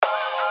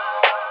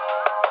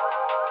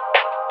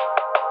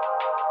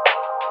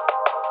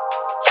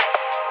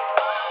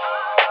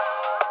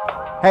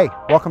Hey,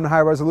 welcome to High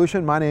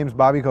Resolution. My name's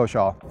Bobby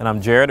Koshal. And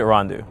I'm Jared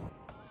Arandu.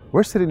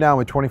 We're sitting down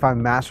with 25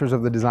 masters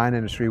of the design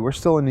industry. We're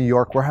still in New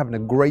York. We're having a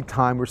great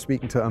time. We're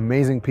speaking to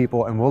amazing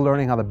people, and we're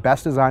learning how the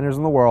best designers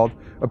in the world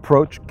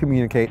approach,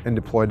 communicate, and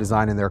deploy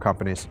design in their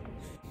companies.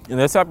 In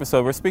this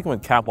episode, we're speaking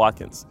with Cap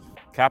Watkins.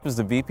 Cap is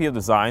the VP of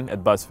Design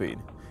at BuzzFeed.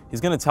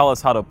 He's going to tell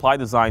us how to apply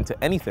design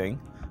to anything,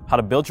 how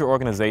to build your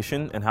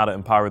organization, and how to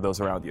empower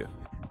those around you.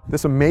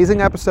 This amazing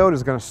episode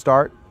is going to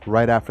start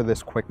right after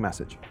this quick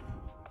message.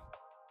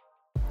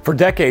 For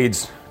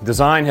decades,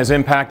 design has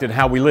impacted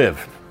how we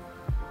live.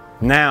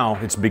 Now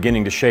it's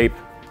beginning to shape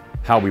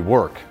how we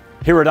work.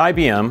 Here at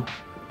IBM,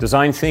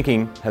 design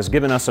thinking has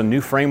given us a new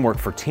framework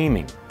for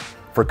teaming,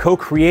 for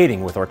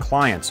co-creating with our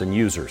clients and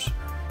users.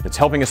 It's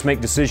helping us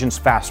make decisions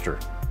faster,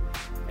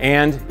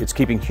 and it's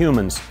keeping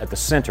humans at the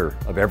center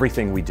of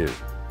everything we do.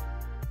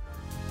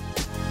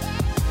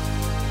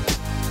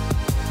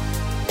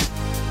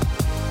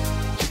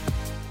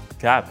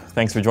 Cap,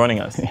 thanks for joining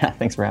us. Yeah,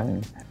 thanks for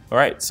having me. All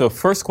right, so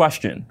first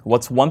question.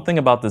 What's one thing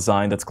about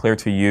design that's clear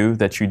to you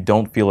that you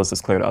don't feel is as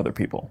clear to other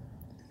people?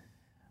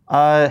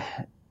 I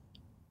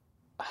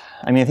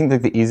think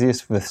that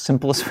the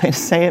simplest way to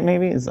say it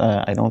maybe is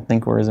I don't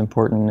think we're as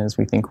important as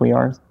we think we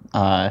are.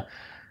 I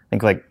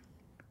think like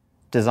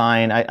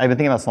design, I've been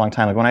thinking about this a long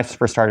time. Like when I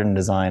first started in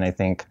design, I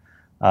think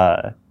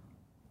a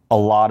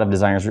lot of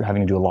designers were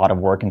having to do a lot of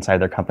work inside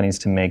their companies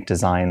to make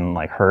design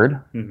like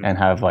heard and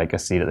have like a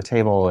seat at the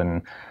table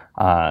and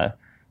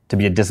to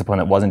be a discipline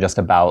that wasn't just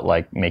about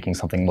like making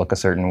something look a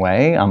certain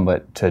way,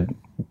 but to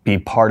be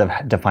part of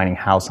defining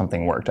how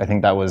something worked. I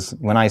think that was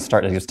when I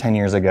started, it was 10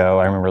 years ago.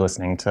 I remember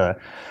listening to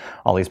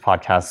all these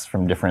podcasts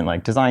from different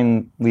like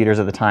design leaders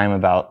at the time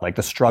about like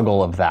the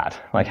struggle of that.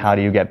 Like how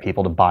do you get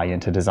people to buy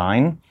into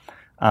design?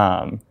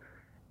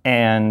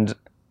 And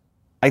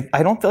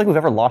I don't feel like we've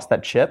ever lost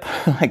that chip,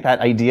 like that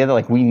idea that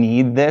like we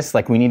need this,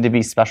 like we need to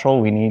be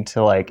special, we need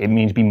to like, it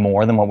means be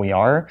more than what we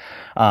are.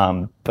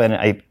 But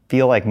I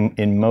feel like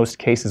in most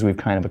cases we've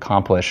kind of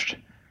accomplished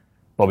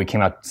what we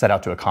set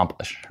out to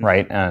accomplish,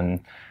 right?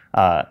 And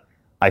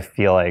I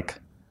feel like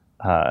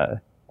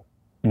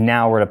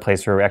now we're at a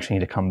place where we actually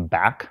need to come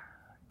back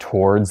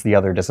towards the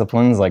other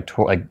disciplines, like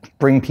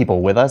bring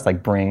people with us,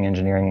 like bring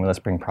engineering with us,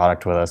 bring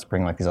product with us,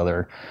 bring like these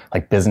other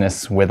like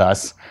business with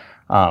us.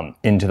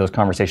 Into those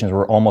conversations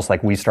where almost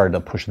like we started to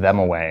push them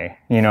away,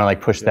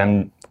 like push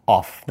them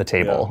off the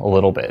table a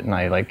little bit. And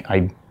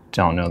I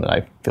don't know that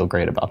I feel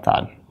great about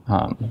that,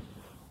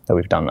 that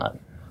we've done that.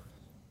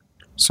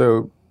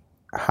 So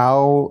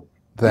how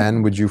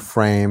then would you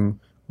frame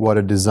what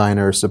a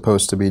designer is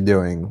supposed to be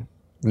doing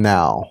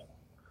now?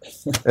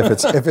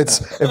 If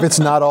it's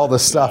not all the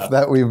stuff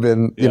that we've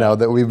been,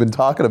 that we've been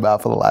talking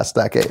about for the last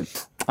decade.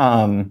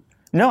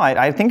 No,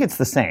 I think it's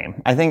the same.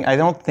 I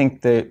don't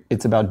think that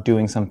it's about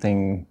doing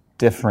something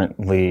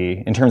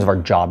differently in terms of our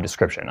job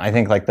description. I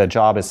think like the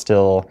job is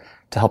still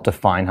to help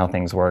define how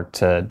things work,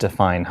 to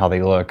define how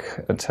they look,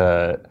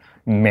 to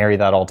marry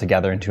that all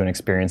together into an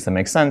experience that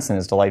makes sense and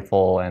is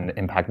delightful and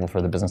impactful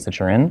for the business that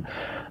you're in.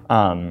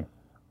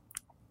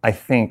 I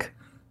think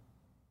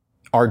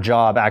our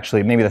job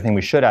actually, maybe the thing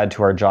we should add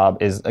to our job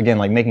is, again,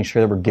 like making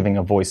sure that we're giving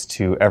a voice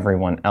to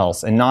everyone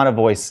else and not a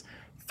voice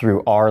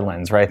through our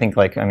lens, right? I think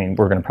we're going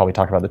to probably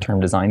talk about the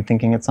term design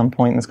thinking at some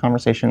point in this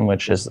conversation,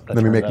 which is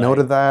let me make note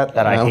of that.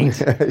 That I hate,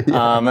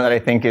 that I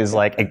think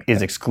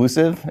is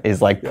exclusive,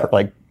 is like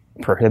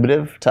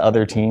prohibitive to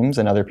other teams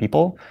and other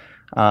people,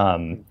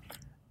 and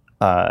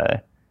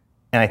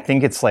I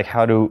think it's like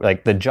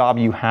the job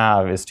you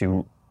have is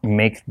to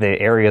make the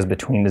areas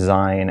between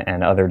design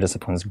and other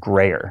disciplines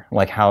grayer.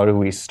 Like how do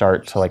we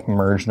start to like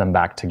merge them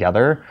back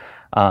together?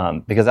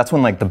 Because that's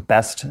when like the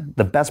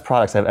best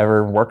products I've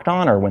ever worked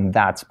on are when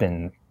that's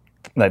been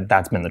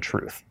the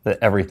truth, that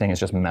everything is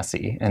just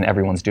messy and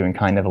everyone's doing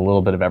kind of a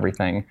little bit of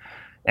everything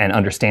and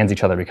understands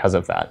each other because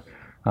of that.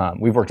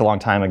 We've worked a long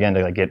time again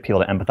to like get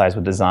people to empathize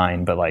with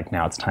design, but like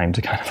now it's time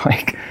to kind of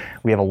like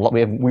we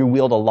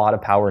wield a lot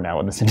of power now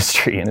in this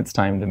industry, and it's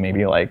time to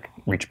maybe like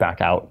reach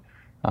back out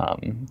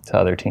to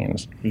other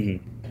teams.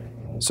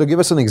 Mm-hmm. So give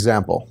us an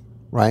example,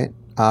 right?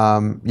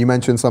 You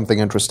mentioned something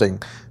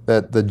interesting,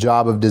 that the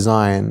job of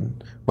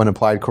design, when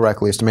applied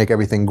correctly, is to make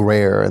everything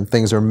grayer and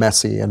things are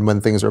messy. And when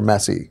things are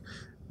messy,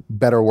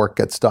 better work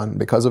gets done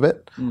because of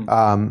it.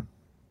 I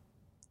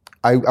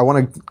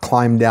want to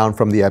climb down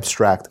from the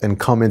abstract and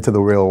come into the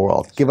real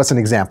world. Give us an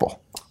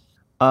example.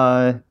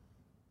 Well,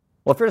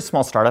 if you're a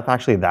small startup,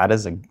 actually,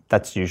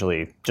 that's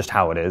usually just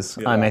how it is.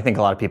 Yeah. I think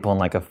a lot of people in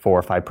like a 4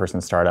 or 5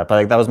 person startup.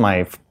 That was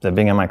the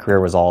beginning of my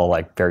career was all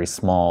like very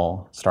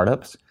small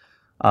startups.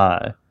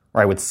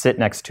 Where I would sit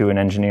next to an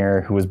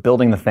engineer who was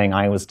building the thing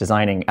I was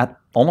designing at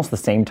almost the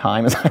same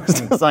time as I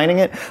was designing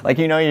it. Like,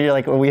 you're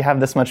like, well, we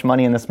have this much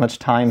money and this much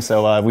time,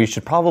 so we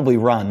should probably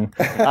run.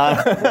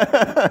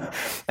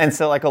 And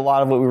so like a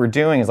lot of what we were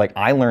doing is like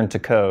I learned to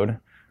code,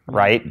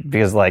 right?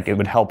 Because like it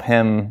would help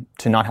him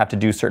to not have to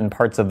do certain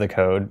parts of the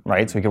code,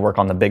 right? So we could work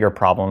on the bigger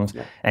problems.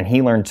 Yeah. And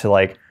he learned to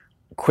like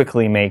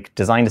quickly make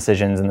design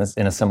decisions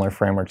in a similar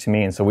framework to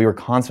me. And so we were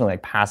constantly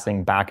like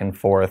passing back and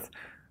forth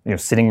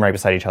sitting right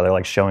beside each other,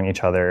 like showing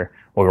each other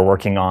what we're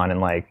working on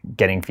and like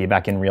getting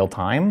feedback in real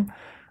time.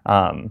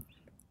 And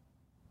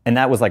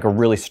that was like a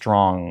really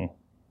strong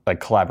like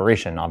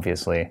collaboration,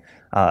 obviously.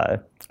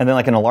 And then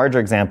like in a larger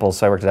example,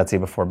 so I worked at Etsy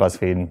before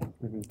BuzzFeed.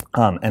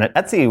 And at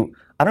Etsy,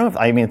 I don't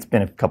know if, it's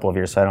been a couple of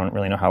years, so I don't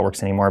really know how it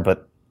works anymore.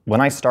 But when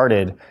I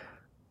started,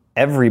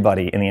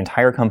 everybody in the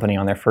entire company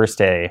on their first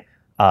day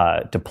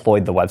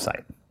deployed the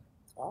website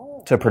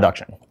to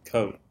production.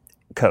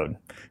 Code.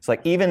 So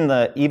like even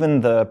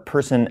the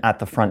person at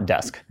the front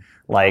desk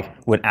like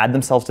would add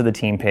themselves to the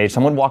team page.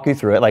 Someone would walk you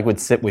through it, like would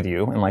sit with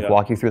you and like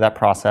walk you through that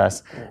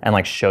process and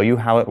like show you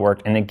how it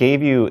worked. And it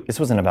gave you, this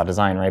wasn't about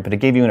design, right? But it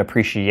gave you an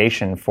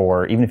appreciation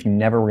for, even if you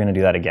never were going to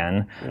do that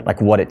again,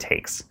 like what it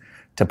takes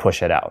to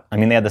push it out. I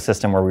mean, they had the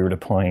system where we were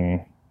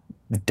deploying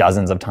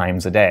dozens of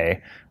times a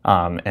day,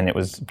 and it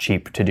was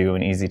cheap to do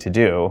and easy to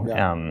do.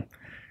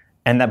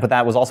 But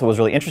that was also what was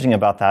really interesting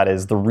about that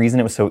is the reason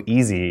it was so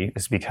easy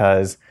is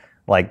because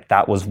like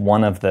that was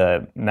one of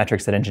the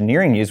metrics that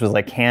engineering used was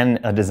like, can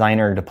a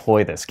designer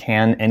deploy this?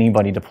 Can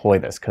anybody deploy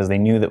this? Because they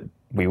knew that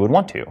we would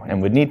want to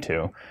and would need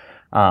to.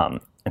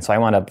 And so I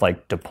wound up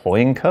like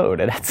deploying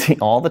code at Etsy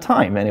all the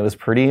time, and it was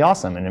pretty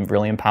awesome and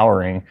really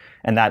empowering.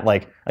 And that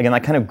like, again,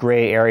 that kind of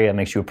gray area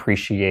makes you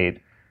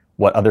appreciate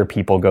what other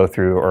people go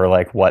through or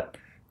like what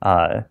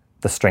the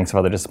strengths of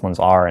other disciplines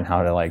are and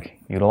how to like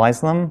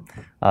utilize them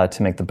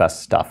to make the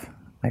best stuff,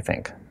 I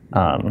think.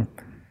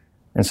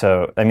 And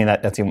so, I mean,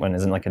 that's one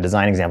isn't like a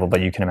design example,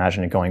 but you can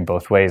imagine it going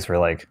both ways. We're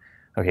like,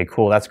 okay,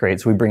 cool, that's great.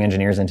 So we bring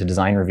engineers into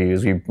design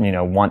reviews. We,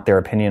 want their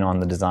opinion on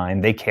the design.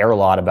 They care a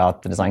lot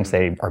about the design because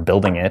they are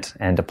building it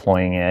and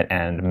deploying it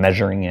and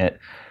measuring it.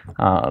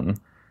 And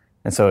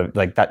so,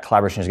 like that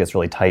collaboration just gets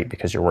really tight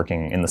because you're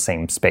working in the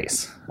same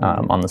space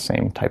on the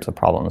same types of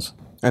problems.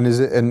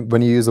 And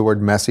when you use the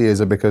word messy, is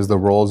it because the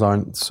roles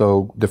aren't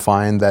so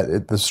defined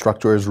that the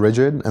structure is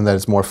rigid and that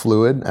it's more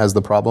fluid as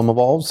the problem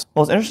evolves?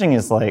 Well, what's interesting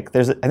is like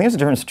I think there's a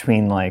difference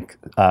between like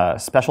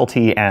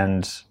specialty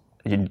and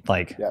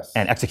like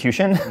and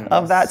execution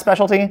of that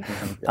specialty.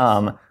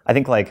 I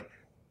think like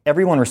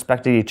everyone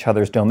respected each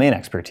other's domain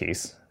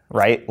expertise.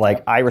 Right?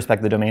 Like I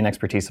respect the domain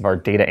expertise of our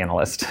data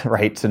analyst,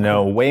 right? To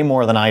know way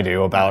more than I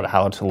do about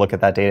how to look at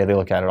that data. They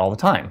look at it all the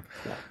time.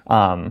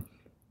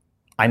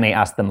 I may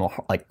ask them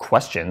like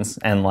questions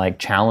and like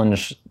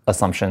challenge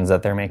assumptions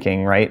that they're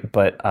making, right?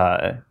 But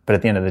at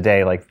the end of the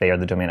day, like they are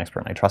the domain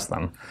expert and I trust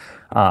them.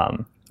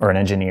 Or an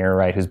engineer,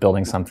 right, who's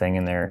building something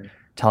and they're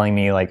telling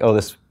me like, oh,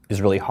 this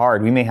is really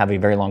hard. We may have a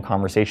very long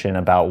conversation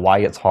about why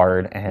it's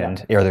hard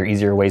and are there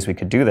easier ways we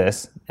could do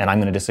this? And I'm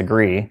going to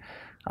disagree.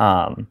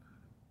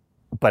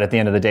 But at the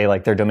end of the day,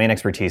 like their domain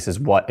expertise is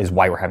why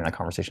we're having that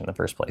conversation in the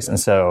first place. And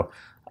so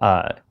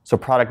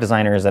product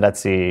designers at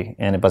Etsy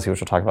and at BuzzFeed, which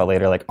we'll talk about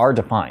later, like are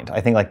defined. I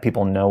think like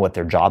people know what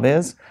their job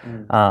is.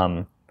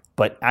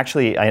 But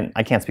actually,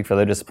 I can't speak for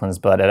other disciplines,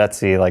 but at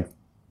Etsy, like,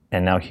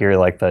 and now here,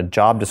 like the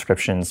job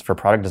descriptions for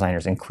product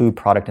designers include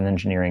product and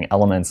engineering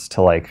elements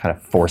to like kind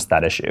of force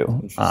that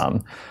issue.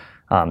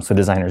 So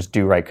designers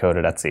do write code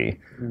at Etsy.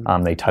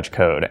 They touch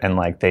code and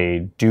like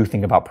they do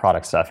think about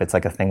product stuff. It's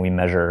like a thing we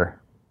measure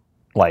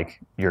like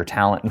your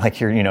talent, like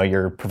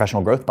your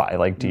professional growth by.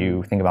 Like, do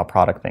you think about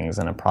product things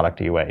in a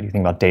product-y way? Do you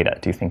think about data?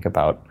 Do you think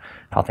about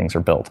how things are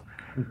built?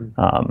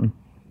 And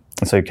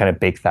so you kind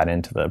of bake that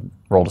into the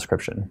role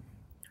description.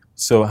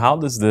 So how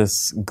does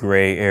this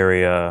gray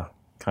area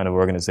kind of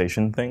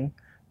organization thing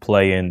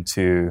play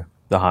into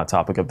the hot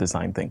topic of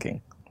design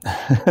thinking?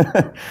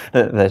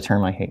 the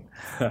term I hate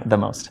the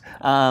most.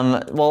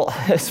 Well,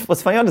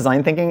 what's funny about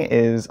design thinking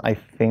is I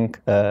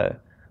think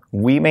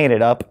we made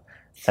it up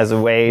as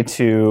a way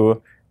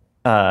to...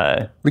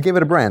 we gave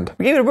it a brand.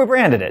 We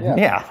branded it.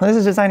 Yeah. This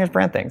is designers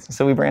brand things.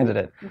 So we branded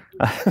it.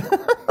 I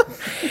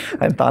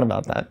hadn't thought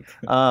about that.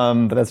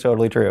 But that's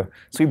totally true.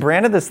 So we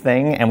branded this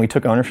thing and we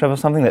took ownership of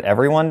something that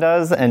everyone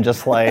does and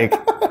just like...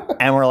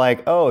 and we're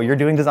like, oh, you're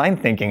doing design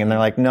thinking. And they're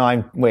like,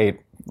 no,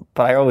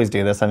 but I always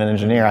do this. I'm an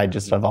engineer.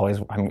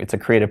 It's a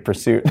creative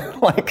pursuit.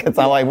 Like, it's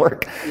how I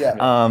work.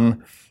 Yeah.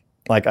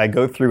 Like I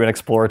go through an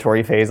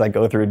exploratory phase, I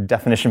go through a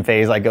definition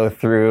phase, I go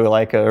through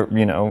like I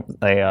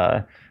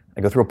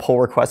go through a pull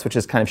request, which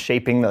is kind of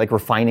shaping, like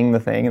refining the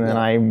thing, and then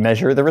I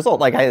measure the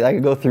result. Like I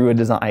go through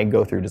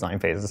design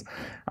phases,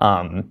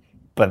 and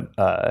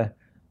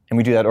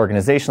we do that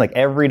organization. Like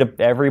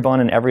everyone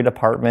in every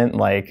department,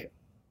 like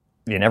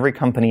in every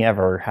company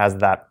ever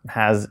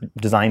has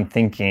design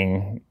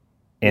thinking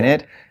in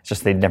it. It's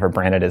just they never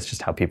brand it as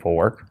just how people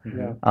work.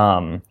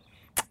 Yeah.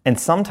 And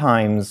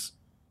sometimes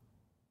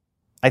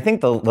I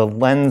think the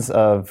lens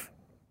of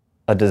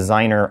a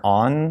designer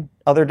on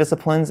other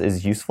disciplines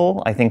is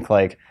useful. I think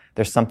like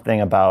there's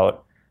something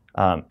about,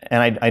 and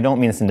I don't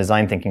mean this in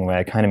design thinking way,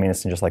 I kind of mean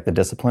this in just like the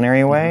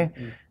disciplinary way.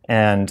 Mm-hmm.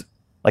 And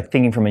like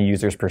thinking from a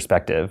user's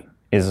perspective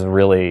is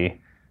really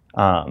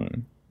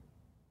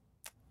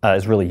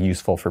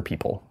useful for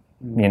people.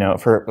 Mm-hmm.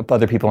 For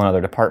other people in other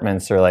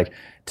departments, or like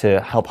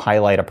to help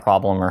highlight a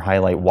problem or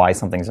highlight why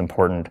something's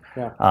important.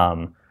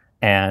 Yeah.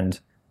 And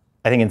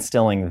I think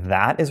instilling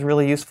that is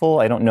really useful.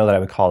 I don't know that I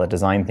would call it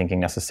design thinking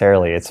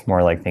necessarily. It's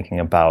more like thinking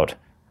about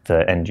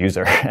the end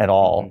user at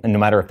all. And no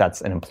matter if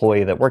that's an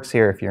employee that works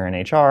here, if you're in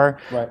HR,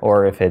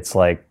 or if it's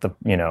like the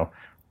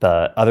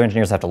other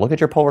engineers have to look at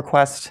your pull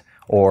request,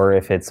 or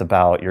if it's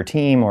about your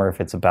team, or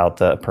if it's about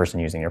the person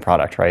using your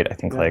product, right? I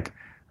think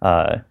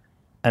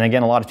and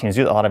again, a lot of teams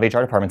do, a lot of HR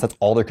departments, that's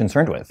all they're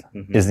concerned with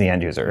is the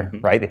end user,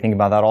 right? They think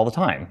about that all the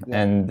time,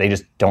 and they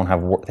just don't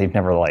have, they've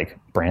never like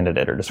branded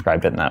it or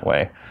described it in that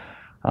way.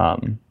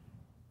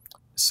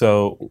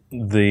 So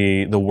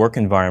the work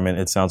environment,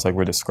 it sounds like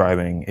we're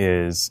describing,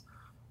 is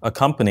a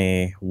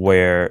company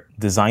where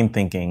design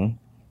thinking,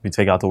 we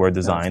take out the word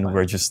design,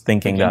 we're just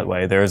thinking that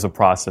way. There is a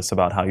process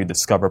about how you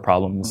discover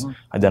problems,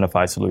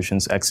 identify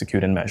solutions,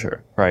 execute, and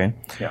measure, right?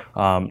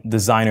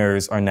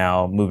 Designers are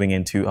now moving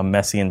into a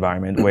messy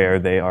environment where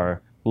they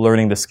are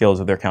learning the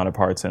skills of their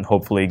counterparts and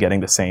hopefully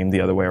getting the same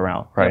the other way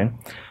around, right?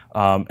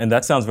 And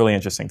that sounds really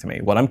interesting to me.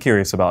 What I'm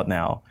curious about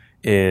now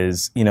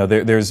is,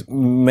 there's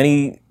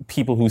many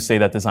people who say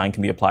that design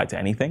can be applied to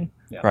anything,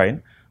 right?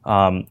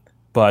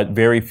 But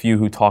very few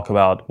who talk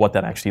about what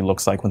that actually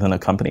looks like within a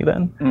company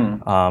then.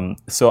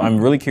 So I'm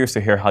really curious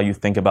to hear how you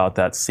think about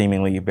that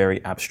seemingly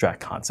very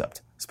abstract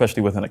concept,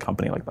 especially within a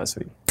company like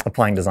BuzzFeed.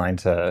 Applying design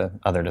to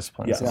other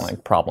disciplines and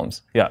like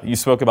problems. Yeah, you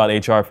spoke about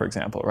HR, for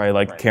example, right?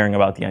 Like caring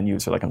about the end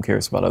user. Like I'm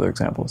curious about other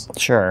examples.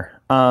 Sure.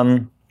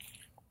 So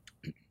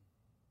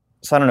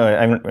I don't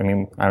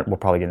know. We'll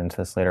probably get into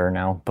this later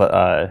now,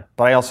 but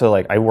I also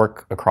I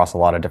work across a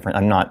lot of different.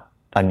 I'm not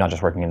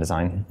just working in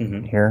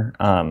design here.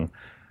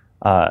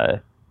 I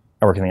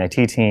work in the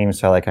IT team,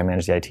 so I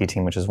manage the IT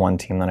team, which is one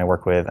team that I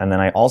work with, and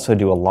then I also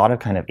do a lot of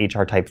kind of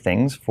HR type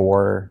things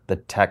for the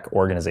tech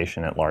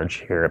organization at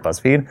large here at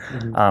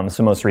BuzzFeed.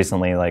 So most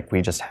recently,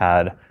 we just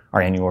had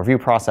our annual review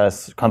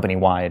process company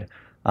wide,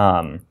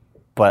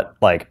 but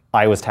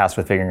I was tasked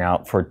with figuring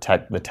out for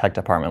the tech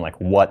department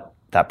what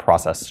that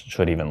process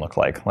should even look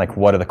like.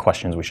 What are the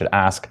questions we should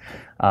ask?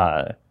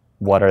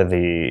 What are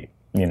the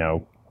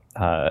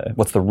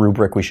what's the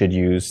rubric we should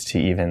use to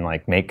even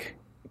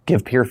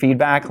give peer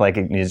feedback?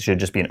 It should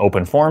just be an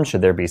open form.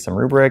 Should there be some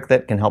rubric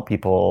that can help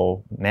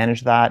people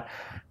manage that?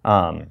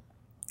 I've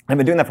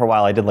been doing that for a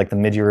while. I did the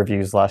mid-year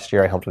reviews last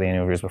year. I helped with the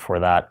annual reviews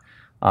before that.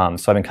 So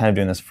I've been kind of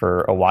doing this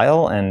for a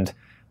while, and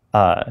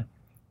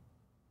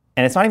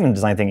it's not even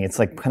design thinking. It's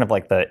kind of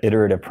the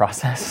iterative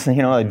process,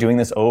 doing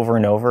this over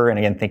and over, and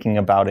again thinking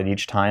about it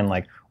each time,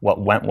 what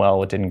went well,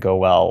 what didn't go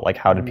well,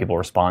 how did people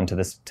respond to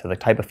this, to the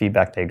type of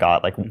feedback they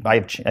got.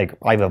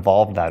 I've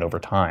evolved that over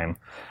time.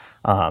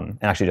 And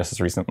actually, just as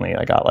recently,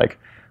 I got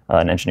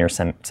an engineer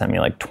sent me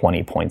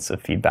 20 points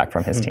of feedback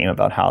from his team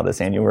about how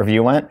this annual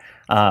review went,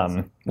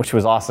 which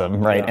was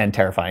awesome, right, and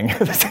terrifying at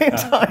the same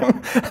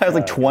time. I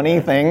was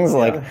 20 things,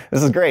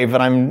 this is great, but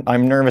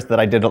I'm nervous that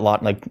I did a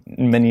lot,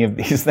 many of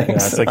these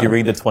things. Yeah, it's you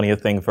read the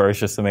 20th thing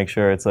first just to make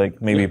sure it's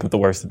maybe you put the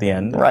worst at the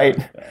end. Right.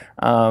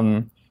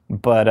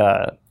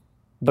 But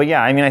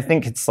yeah, I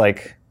think it's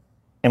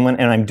and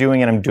I'm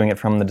doing it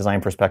from the design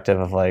perspective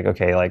of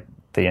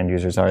the end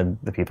users are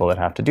the people that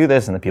have to do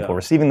this and the people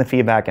receiving the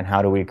feedback, and how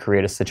do we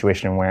create a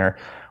situation where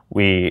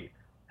we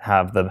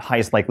have the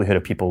highest likelihood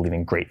of people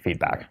leaving great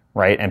feedback,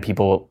 right? And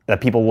people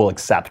will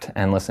accept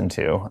and listen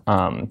to.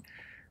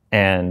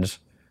 And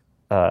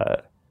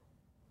again,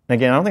 I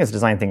don't think it's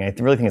design thinking. I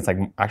really think it's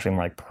actually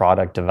more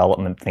product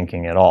development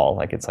thinking at all.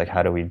 It's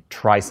how do we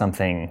try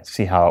something,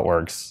 see how it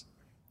works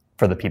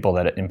for the people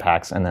that it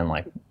impacts, and then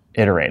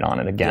iterate on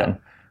it again.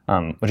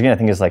 Which again, I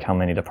think is how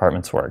many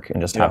departments work,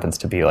 and just happens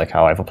to be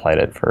how I've applied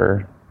it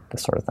for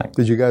this sort of thing.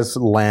 Did you guys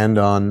land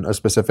on a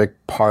specific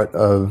part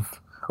of,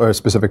 or a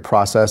specific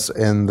process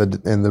in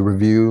the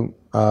review,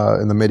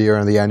 in the mid-year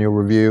and the annual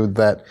review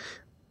that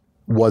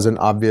wasn't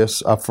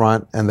obvious up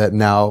front, and that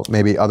now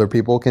maybe other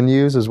people can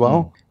use as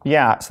well?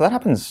 Yeah, so that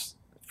happens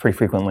pretty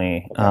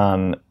frequently.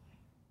 So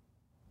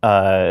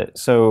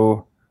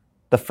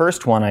the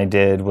first one I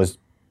did was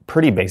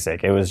pretty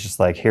basic. It was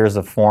just here's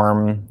a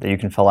form that you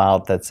can fill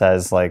out that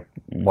says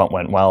what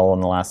went well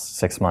in the last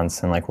 6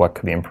 months and what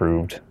could be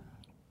improved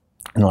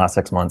in the last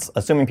 6 months,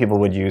 assuming people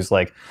would use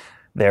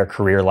their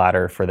career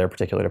ladder for their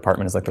particular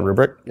department as the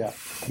rubric. Yeah,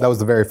 that was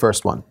the very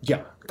first one.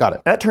 Yeah, got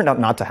it. That turned out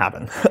not to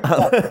happen.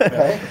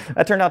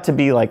 That turned out to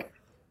be the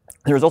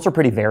results are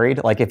pretty varied.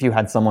 If you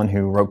had someone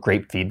who wrote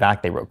great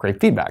feedback, they wrote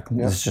great feedback.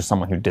 Yeah. This is just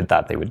someone who did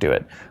that, they would do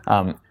it.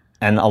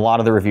 And a lot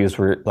of the reviews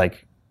were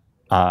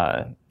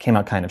came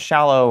out kind of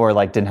shallow, or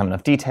didn't have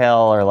enough detail,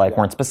 or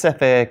weren't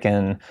specific,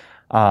 and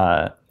so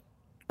I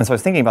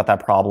was thinking about that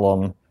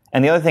problem.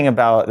 And the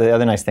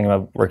other nice thing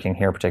about working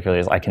here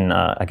particularly is I can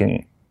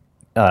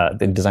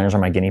the designers are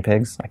my guinea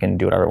pigs. I can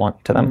do whatever I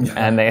want to them,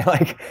 and they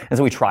and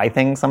so we try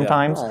things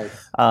sometimes. Yeah,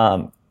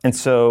 nice. And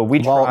so we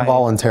try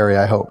voluntary,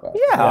 I hope.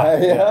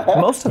 Yeah.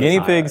 Most of the guinea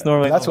time. pigs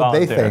normally. That's what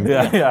they think.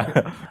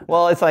 Yeah.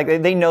 Well, it's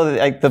they know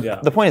that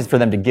the point is for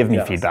them to give me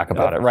feedback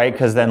about it, right?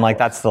 Because then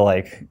that's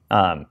the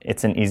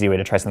it's an easy way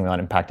to try something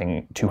without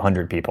impacting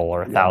 200 people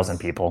or 1,000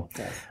 people.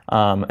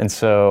 And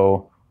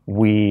so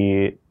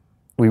we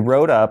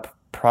wrote up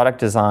product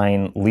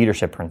design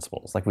leadership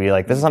principles.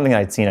 This is something that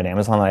I'd seen at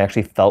Amazon that I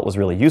actually felt was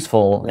really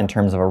useful in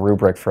terms of a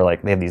rubric for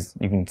they have these,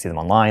 you can see them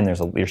online.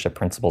 There's a leadership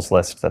principles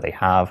list that they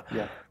have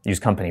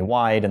used company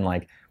wide, and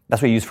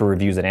that's what you use for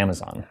reviews at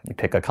Amazon. You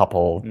pick a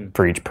couple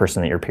for each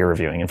person that you're peer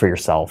reviewing and for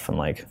yourself,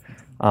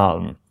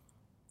 and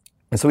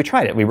so we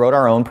tried it. We wrote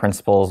our own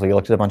principles. We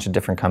looked at a bunch of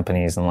different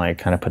companies and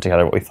kind of put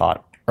together what we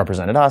thought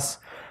represented us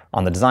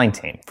on the design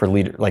team for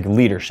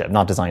leadership,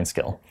 not design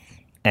skill.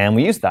 And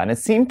we used that, and it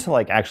seemed to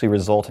actually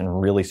result in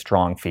really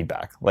strong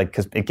feedback.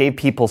 Because it gave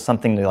people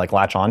something to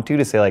latch onto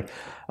to say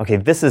okay,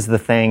 this is the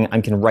thing. I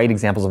can write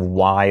examples of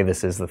why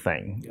this is the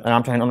thing. And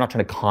I'm not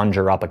trying to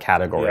conjure up a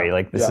category.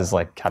 This is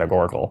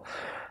categorical.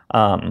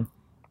 So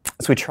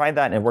we tried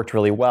that, and it worked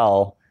really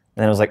well.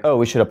 And then it was oh,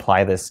 we should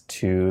apply this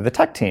to the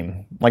tech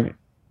team.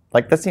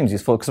 That seems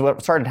useful, because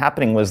what started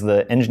happening was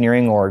the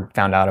engineering org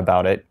found out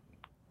about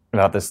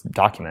this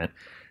document,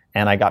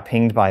 and I got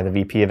pinged by the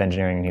VP of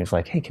engineering, and he was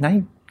like, hey,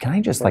 can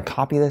I just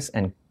copy this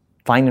and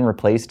find and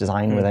replace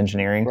design with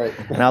engineering? Right.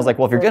 And I was like,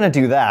 well, if you're going to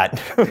do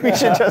that, we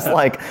should just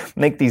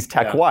make these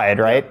tech wide,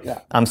 right?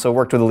 Yeah. So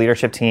worked with the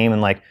leadership team,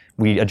 and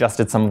we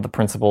adjusted some of the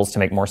principles to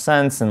make more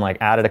sense, and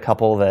added a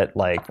couple that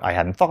I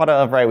hadn't thought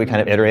of, right? We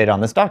kind of iterated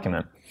on this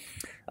document.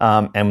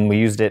 And we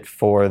used it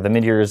for the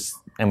mid-years,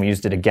 and we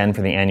used it again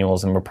for the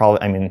annuals, and we're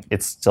probably,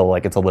 it's still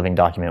it's a living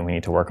document. We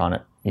need to work on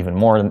it even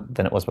more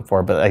than it was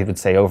before, but I would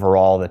say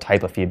overall the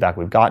type of feedback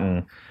we've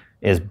gotten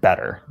is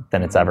better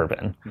than it's ever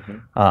been.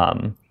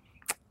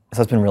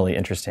 So it's been really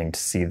interesting to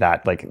see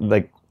that.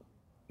 When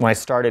I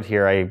started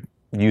here, I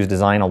used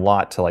design a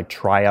lot to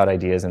try out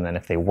ideas, and then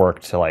if they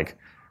worked, to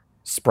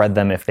spread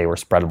them if they were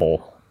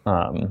spreadable,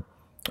 or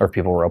if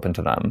people were open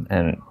to them,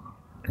 and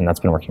that's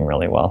been working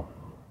really well.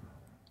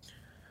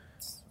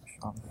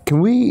 Can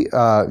we?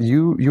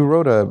 You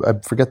wrote I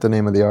forget the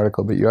name of the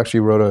article, but you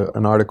actually wrote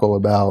an article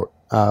about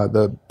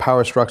the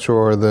power structure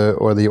or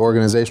the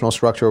organizational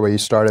structure, where you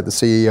start at the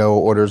CEO,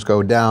 orders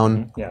go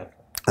down,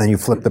 and you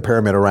flip the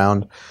pyramid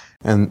around,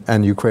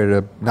 and you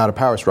created not a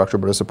power structure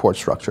but a support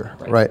structure,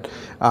 right?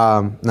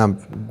 Now,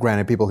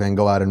 granted, people can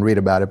go out and read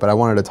about it, but I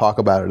wanted to talk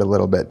about it a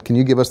little bit. Can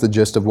you give us the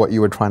gist of what you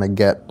were trying to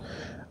get,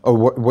 or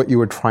what you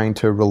were trying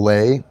to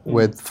relay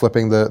with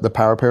flipping the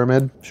power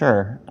pyramid?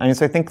 Sure.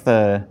 So I think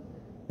the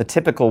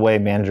typical way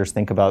managers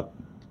think about,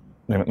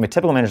 the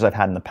typical managers I've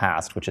had in the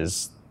past, which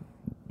is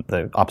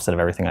the opposite of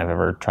everything I've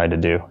ever tried to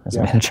do as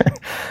a manager,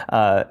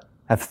 have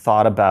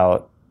thought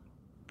about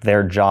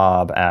their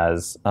job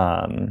as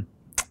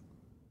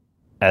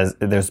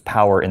there's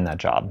power in that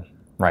job,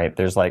 right?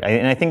 There's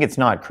and I think it's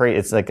not crazy.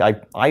 It's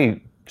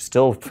I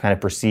still kind of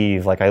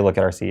perceive, I look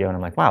at our CEO and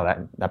I'm like, wow,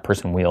 that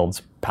person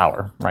wields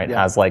power, right?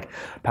 Has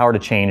power to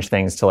change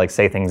things, to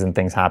say things and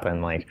things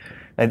happen.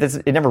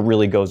 It never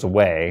really goes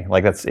away.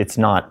 It's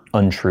not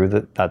untrue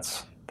that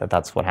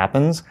that's what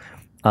happens.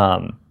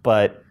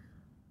 But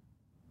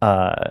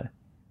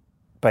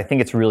I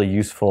think it's really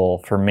useful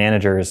for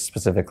managers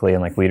specifically,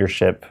 and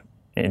leadership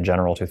in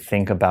general, to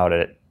think about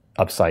it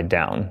upside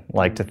down.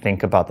 To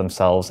think about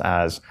themselves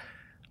as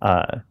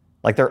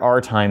there are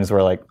times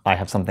where I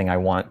have something I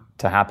want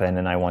to happen,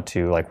 and I want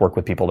to work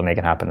with people to make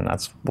it happen, and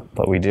that's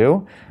what we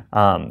do.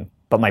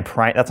 But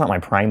that's not my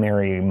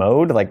primary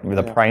mode.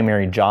 The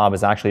primary job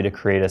is actually to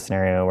create a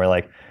scenario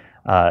where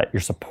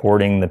you're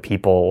supporting the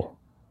people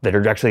that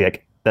are actually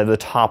at the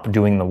top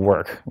doing the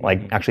work,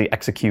 actually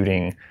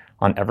executing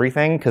on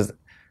everything. Because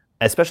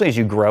especially as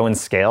you grow and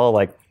scale,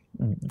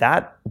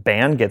 that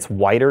band gets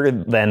wider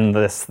than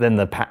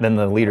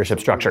the leadership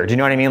structure. Do you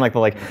know what I mean?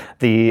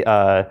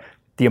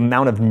 The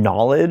amount of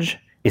knowledge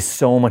is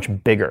so much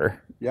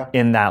bigger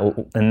in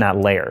that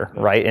layer,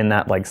 right? In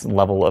that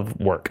level of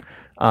work.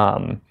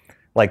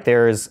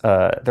 There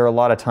are a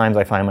lot of times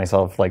I find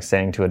myself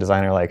saying to a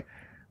designer,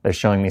 they're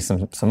showing me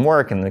some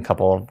work and a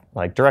couple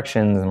of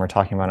directions, and we're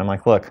talking about it. I'm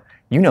like, look,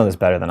 you know this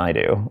better than I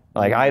do.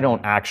 I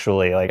don't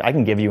actually I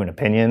can give you an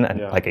opinion,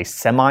 a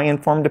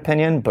semi-informed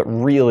opinion, but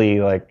really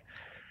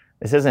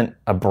this isn't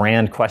a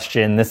brand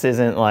question. This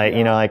isn't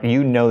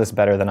you know this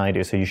better than I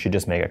do, so you should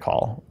just make a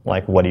call.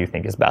 What do you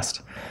think is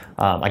best?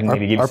 I can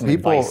maybe give you some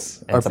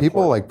advice. Are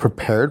people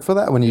prepared for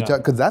that when you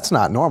because that's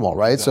not normal,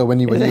 right? So when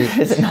you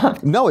is it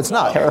not? No, it's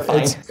not.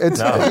 Terrifying. It's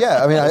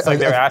yeah. I mean, it's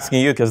they're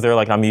asking you because they're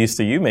I'm used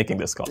to you making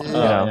this call.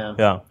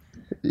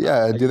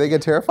 Yeah. Do they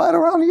get terrified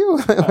around you?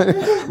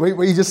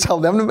 Where you just tell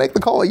them to make the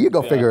call, or you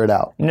go figure it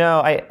out? No,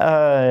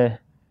 I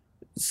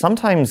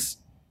sometimes.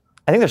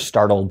 I think they're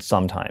startled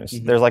sometimes.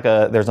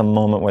 Mm-hmm. There's a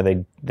moment where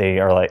they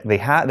are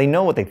they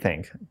know what they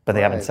think, but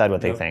they haven't said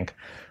what they think,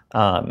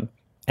 and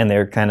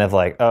they're kind of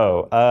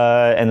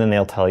and then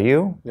they'll tell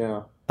you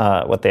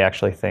what they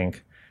actually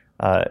think.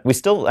 We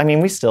still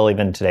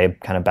even today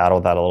kind of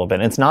battle that a little bit.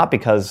 And it's not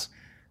because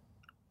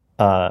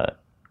of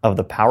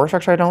the power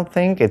structure. I don't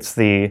think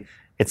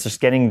it's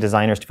just getting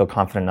designers to feel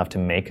confident enough to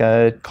make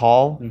a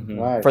call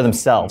for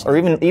themselves, or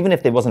even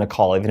if it wasn't a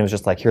call, even if it was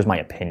just here's my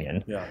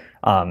opinion.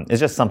 It's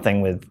just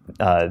something with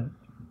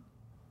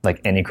like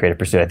any creative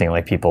pursuit, I think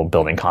like people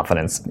building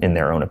confidence in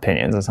their own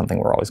opinions is something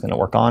we're always going to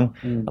work on.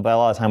 But a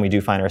lot of the time we do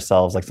find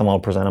ourselves, like someone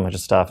will present a bunch of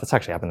stuff. This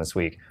actually happened this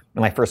week.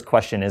 And my first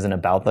question isn't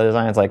about the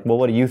design. It's like, well,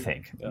 what do you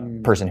think,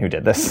 person who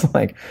did this?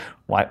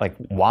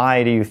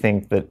 Why do you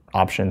think that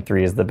option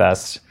 3 is the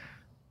best?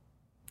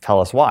 Tell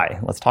us why.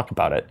 Let's talk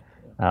about it.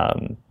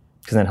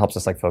 Because then it helps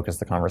us like focus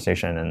the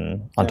conversation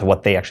and onto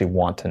what they actually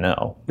want to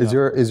know. Is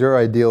your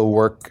ideal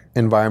work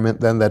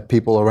environment then that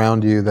people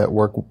around you that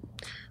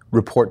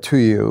report to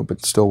you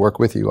but still work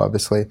with you,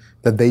 obviously,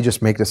 that they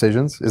just make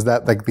decisions? Is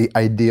that like the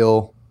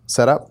ideal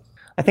setup?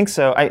 I think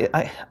so.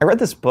 I read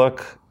this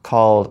book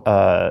called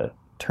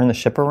Turn the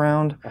Ship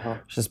Around.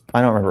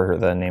 I don't remember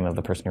the name of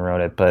the person who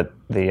wrote it, but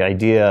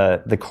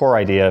the core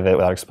idea of it,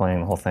 without explaining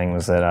the whole thing,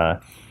 was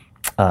that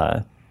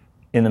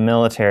in the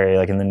military,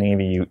 like in the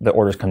Navy, the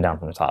orders come down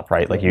from the top,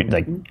 right? Like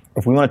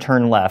if we want to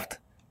turn left,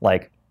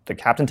 like the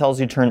captain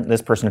tells you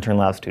this person to turn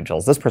left, who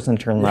tells this person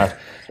to turn left.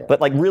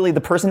 But like really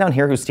the person down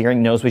here who's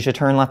steering knows we should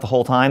turn left the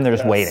whole time. They're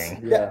just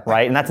waiting,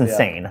 right? And that's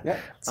insane.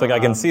 It's like I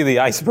can see the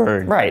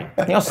iceberg. Right.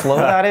 You know how slow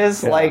that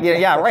is? Like,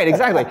 yeah, right,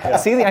 exactly.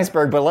 See the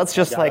iceberg, but let's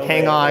just like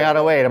hang on, I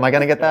gotta wait. Am I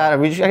gonna get that?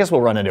 I guess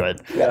we'll run into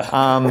it.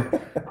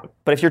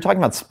 But if you're talking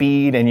about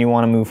speed and you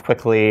want to move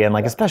quickly, and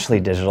like especially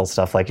digital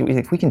stuff, like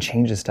we can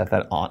change this stuff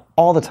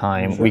all the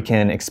time. We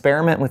can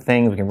experiment with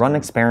things. We can run an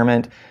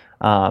experiment,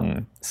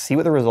 see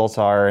what the results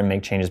are, and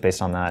make changes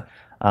based on that.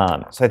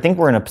 So I think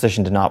we're in a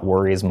position to not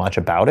worry as much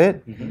about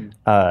it.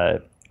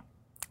 But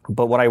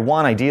what I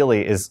want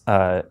ideally is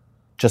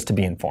just to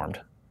be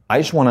informed. I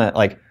just want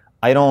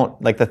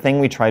to the thing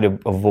we try to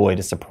avoid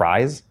is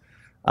surprise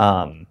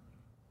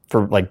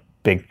for like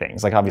big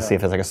things. Like obviously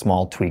if it's like a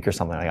small tweak or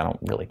something, like I don't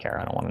really care.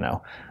 I don't want to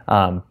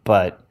know.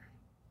 But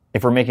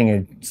if we're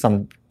making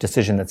some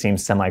decision that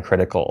seems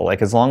semi-critical,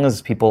 like as long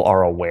as people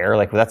are aware,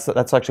 like that's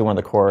actually one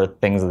of the core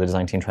things that the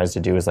design team tries to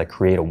do is like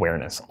create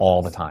awareness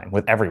all the time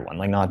with everyone,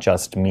 like not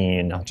just me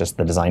and not just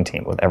the design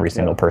team, with every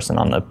single person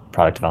on the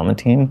product development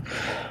team.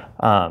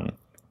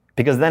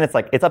 Because then it's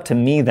like, it's up to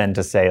me then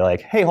to say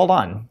like, hey, hold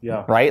on,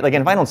 right? Like,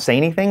 and if I don't say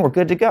anything, we're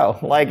good to go.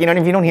 Like, you know,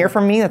 if you don't hear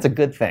from me, that's a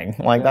good thing.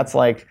 Like, that's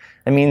like,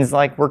 it means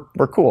like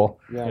we're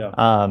cool.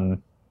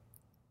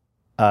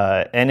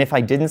 And if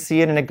I didn't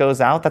see it and it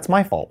goes out, that's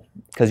my fault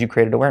because you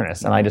created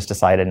awareness and I just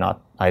decided not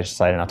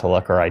to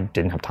look, or I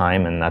didn't have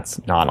time, and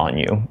that's not on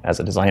you as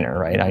a designer,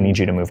 right? I need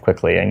you to move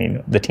quickly. I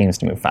need the teams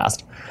to move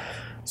fast.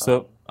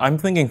 So I'm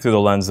thinking through the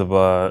lens of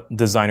a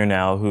designer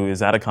now who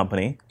is at a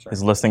company,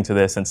 is listening to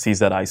this and sees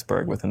that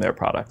iceberg within their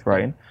product,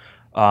 right?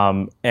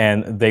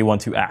 And they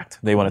want to act.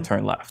 They want to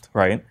turn left,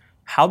 right?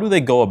 How do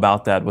they go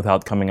about that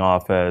without coming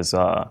off as,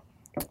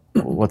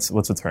 what's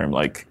the term,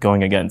 like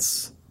going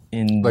against...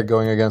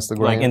 going against the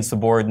grain? Like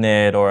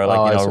insubordinate or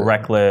like,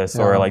 reckless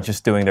or like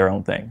just doing their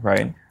own thing,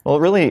 right? Well,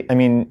 really, I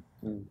mean,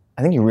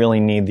 I think you really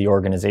need the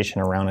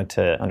organization around it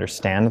to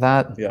understand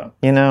that.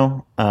 You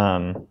know?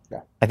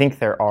 I think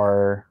there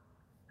are,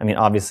 I mean,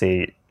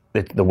 obviously,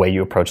 the way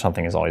you approach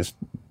something is always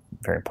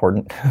very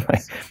important.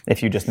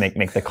 If you just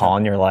make the call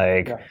and you're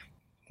like,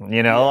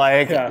 you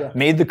know,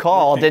 made the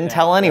call, didn't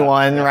tell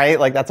anyone, right?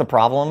 Like, that's a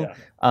problem.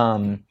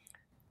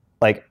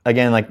 Like,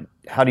 again, like,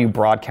 how do you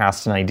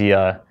broadcast an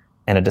idea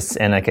and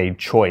like a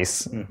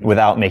choice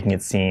without making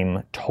it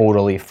seem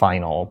totally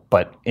final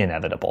but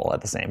inevitable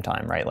at the same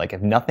time, right? Like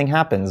if nothing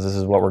happens, this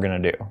is what we're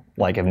going to do.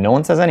 Like if no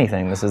one says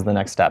anything, this is the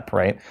next step,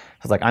 right? So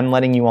it's like, I'm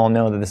letting you all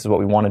know that this is what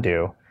we want to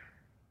do,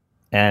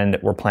 and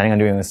we're planning on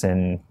doing this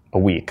in a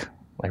week.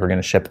 Like we're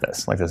going to ship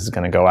this. Like this is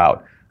going to go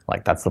out.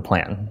 Like that's the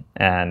plan.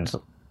 And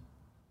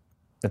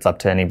it's up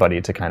to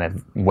anybody to kind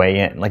of weigh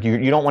in. Like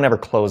you don't want to ever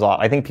close off.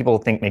 I think people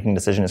think making a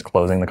decision is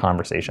closing the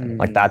conversation.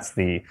 Like that's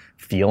the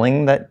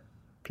feeling that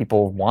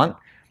people want.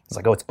 It's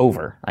like, oh, it's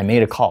over. I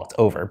made a call. It's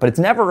over. But it's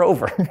never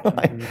over.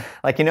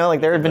 like, you know, like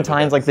there have been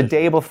times like the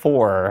day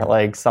before,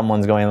 like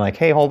someone's going like,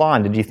 hey, hold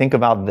on. Did you think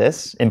about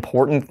this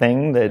important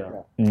thing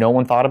that no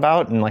one thought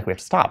about? And like, we have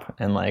to stop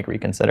and like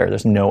reconsider.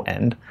 There's no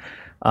end.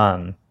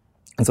 And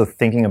so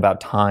thinking about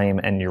time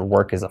and your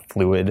work is a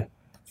fluid,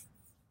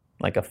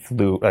 like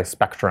a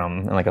spectrum,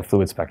 and like a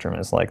fluid spectrum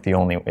is like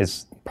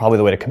is probably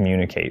the way to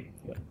communicate,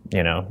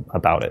 you know,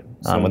 about it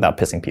without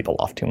pissing people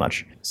off too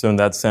much. So in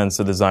that sense,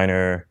 the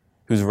designer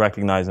who's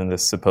recognizing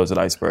this supposed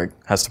iceberg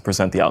has to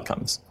present the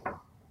outcomes,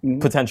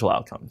 potential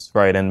outcomes,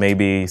 right? And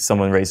maybe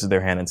someone raises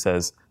their hand and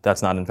says,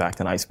 that's not in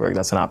fact an iceberg,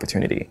 that's an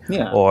opportunity.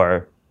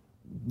 Or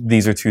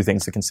these are two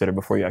things to consider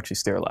before you actually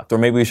steer left. Or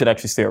maybe we should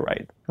actually steer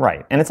right.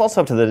 Right. And it's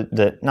also up to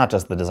the not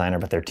just the designer,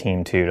 but their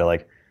team too, to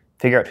like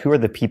figure out who are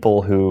the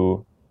people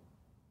who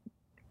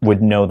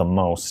would know the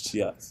most,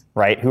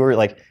 right? Who are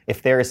like,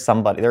 if there is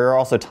somebody, there are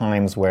also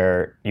times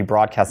where you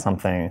broadcast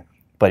something,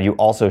 but you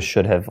also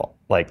should have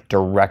like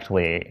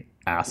directly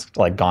asked,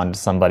 like gone to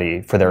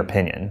somebody for their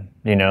opinion,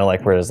 you know,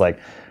 like whereas like,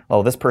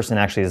 oh, this person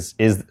actually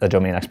is a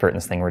domain expert in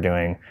this thing we're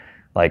doing.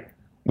 Like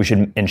we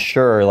should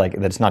ensure like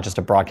that it's not just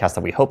a broadcast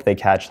that we hope they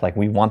catch, like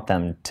we want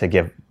them to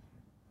give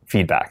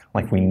feedback.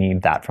 Like, we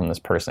need that from this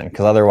person,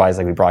 because otherwise,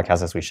 like, we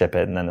broadcast this, we ship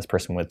it, and then this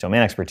person with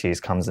domain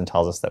expertise comes and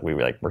tells us that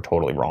we're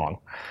totally wrong.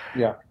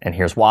 Yeah. And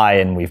here's why,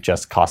 and we've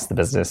just cost the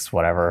business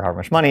whatever, how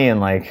much money,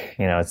 and like,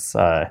 it's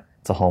a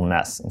whole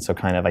mess. And so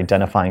kind of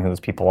identifying who those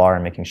people are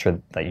and making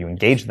sure that you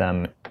engage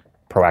them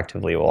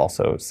proactively will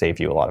also save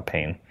you a lot of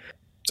pain.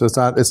 So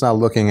it's not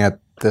looking at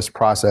this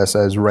process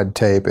as red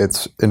tape.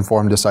 It's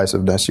informed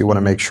decisiveness. You want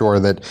to make sure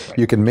that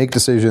you can make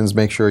decisions,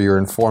 make sure you're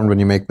informed when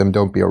you make them.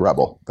 Don't be a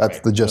rebel. That's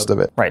the gist of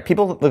it. Right.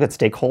 People look at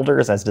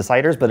stakeholders as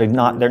deciders, but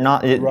they're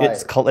not.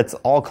 It's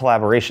all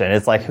collaboration.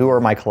 It's like, who are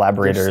my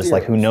collaborators?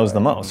 Like, who knows the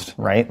most,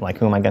 right? Like,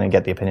 who am I going to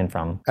get the opinion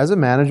from? As a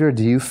manager,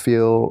 do you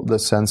feel the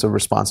sense of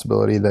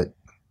responsibility that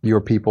your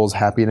people's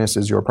happiness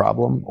is your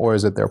problem, or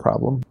is it their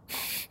problem?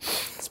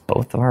 It's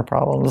both of our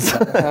problems.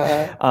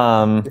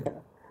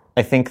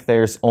 I think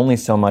there's only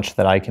so much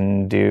that I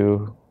can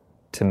do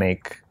to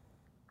make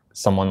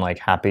someone like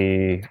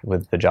happy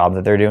with the job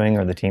that they're doing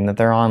or the team that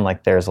they're on.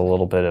 Like, there's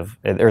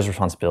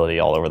responsibility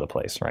all over the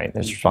place, right?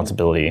 There's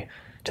responsibility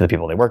to the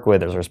people they work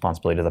with. There's a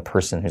responsibility to the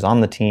person who's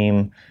on the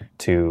team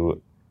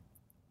to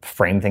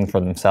frame things for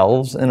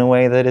themselves in a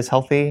way that is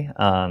healthy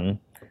and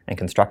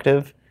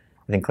constructive.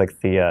 I think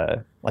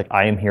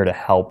I am here to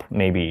help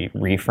maybe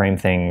reframe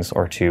things,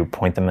 or to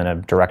point them in a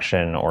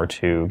direction, or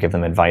to give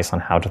them advice on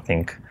how to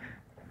think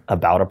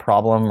about a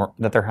problem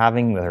that they're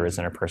having, whether it's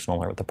interpersonal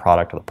or with the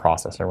product or the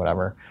process or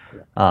whatever.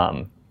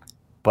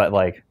 But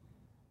like,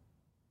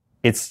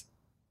 it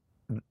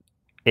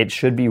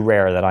should be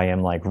rare that I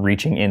am like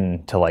reaching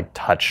in to like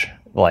touch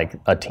like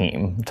a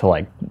team to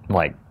like,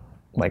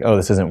 oh,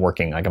 this isn't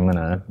working. Like, I'm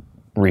gonna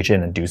reach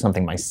in and do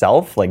something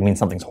myself. Like, means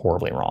something's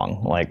horribly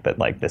wrong. Like that.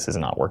 Like, this is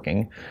not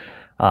working.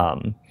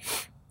 And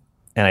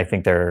I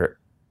think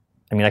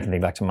I can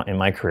think back to in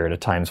my career to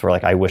times where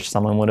like I wish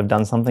someone would have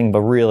done something,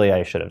 but really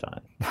I should have done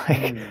it.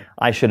 Like,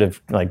 I should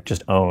have like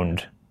just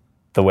owned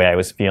the way I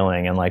was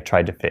feeling and like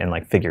tried to fit and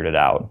like figured it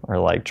out, or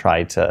like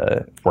tried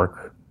to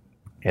work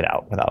it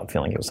out without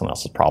feeling it was someone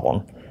else's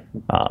problem.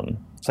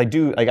 So I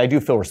do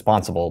feel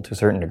responsible to a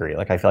certain degree.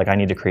 Like, I feel like I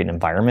need to create an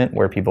environment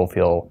where people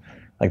feel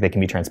like they can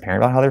be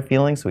transparent about how they're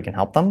feeling, so we can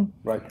help them.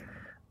 Right.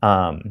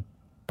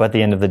 But at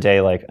the end of the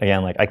day, like,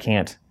 again, like, I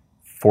can't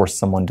force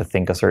someone to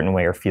think a certain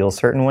way or feel a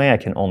certain way. I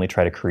can only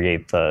try to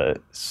create the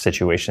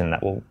situation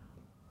that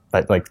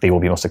they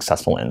will be most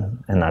successful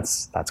in, and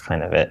that's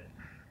kind of it.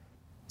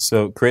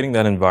 So creating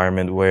that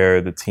environment where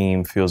the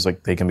team feels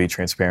like they can be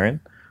transparent,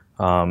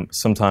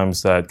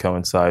 sometimes that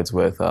coincides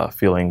with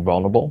feeling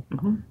vulnerable.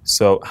 Mm-hmm.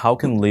 So how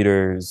can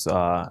leaders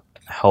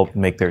help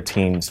make their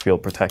teams feel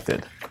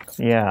protected?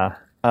 Yeah.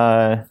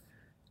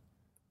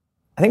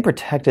 I think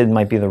protected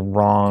might be the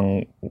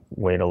wrong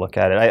way to look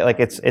at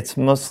it. It's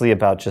mostly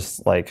about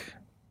just like,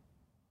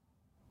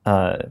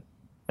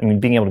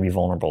 being able to be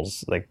vulnerable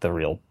is like the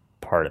real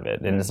part of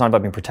it, and it's not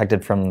about being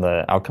protected from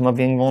the outcome of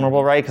being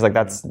vulnerable, right? Because like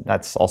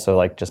that's also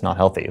like just not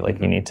healthy. Like,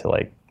 you need to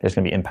like, there's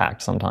going to be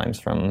impact sometimes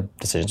from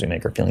decisions we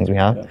make or feelings we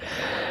have.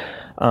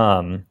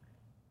 Yeah.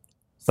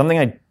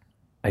 Something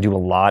I do a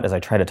lot is I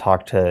try to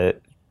talk to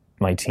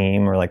my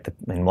team, or like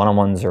in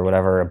one-on-ones or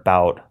whatever,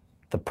 about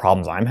the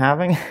problems I'm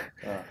having.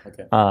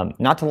 Okay.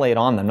 Not to lay it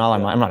on them.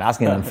 I'm not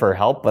asking them for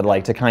help, but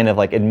like to kind of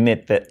like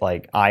admit that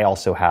like I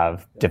also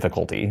have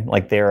difficulty.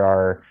 Like, there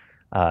are,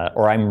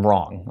 or I'm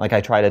wrong. Like, I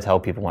try to tell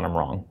people when I'm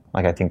wrong.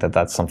 Like, I think that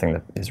that's something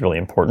that is really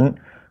important.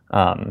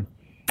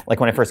 Like,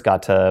 when I first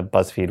got to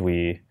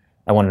BuzzFeed,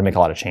 I wanted to make a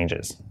lot of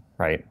changes,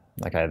 right?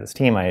 Like, I had this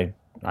team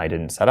I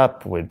didn't set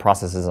up with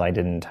processes I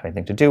didn't have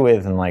anything to do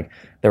with, and like,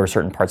 there were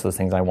certain parts of those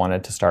things I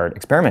wanted to start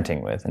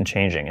experimenting with and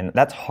changing, and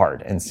that's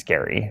hard and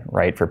scary,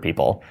 right, for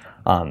people,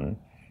 and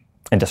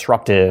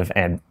disruptive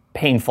and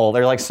painful.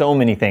 There are like so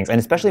many things, and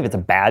especially if it's a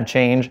bad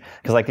change,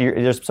 because like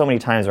there's so many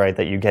times, right,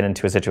 that you get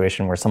into a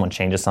situation where someone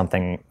changes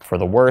something for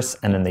the worse,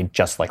 and then they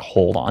just like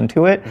hold on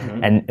to it,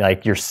 and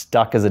like you're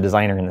stuck as a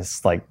designer in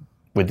this like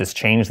with this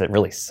change that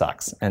really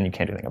sucks, and you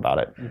can't do anything about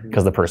it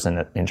because the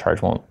person in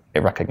charge won't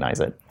recognize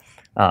it.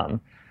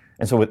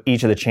 And so with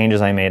each of the changes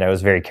I made, I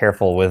was very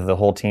careful with the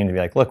whole team to be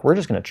like, look, we're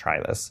just going to try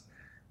this.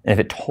 And if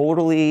it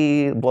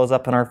totally blows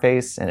up in our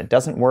face and it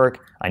doesn't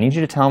work, I need you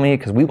to tell me,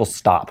 because we will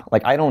stop.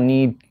 Like, I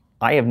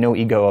have no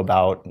ego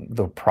about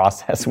the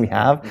process we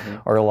have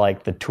or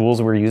like the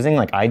tools we're using.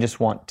 Like, I just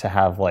want to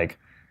have like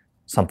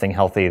something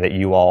healthy that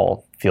you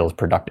all feel is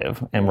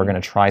productive. And we're going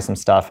to try some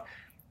stuff.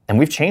 And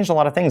we've changed a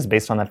lot of things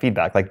based on that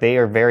feedback. Like, they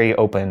are very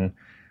open.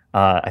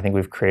 I think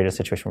we've created a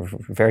situation where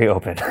we're very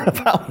open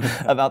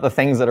about the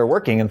things that are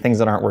working and things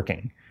that aren't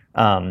working.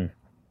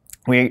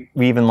 We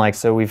even like,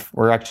 so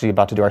we're actually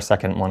about to do our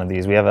second one of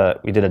these. We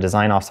did a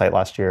design offsite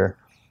last year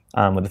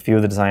with a few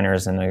of the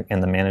designers and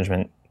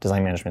the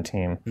design management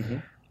team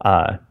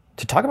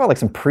to talk about like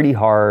some pretty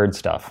hard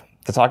stuff.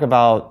 To talk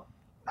about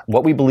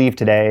what we believe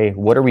today,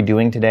 what are we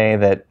doing today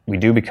that we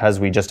do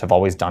because we just have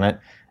always done it,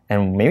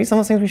 and maybe some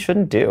of those things we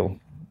shouldn't do,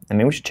 and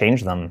maybe we should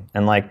change them.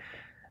 And like,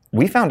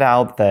 we found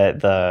out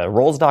that the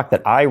roles doc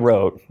that I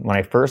wrote when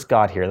I first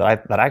got here,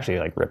 that I actually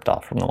like ripped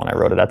off from the one I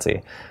wrote at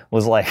Etsy,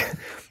 was like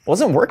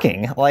wasn't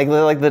working. Like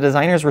the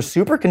designers were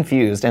super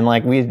confused, and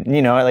like we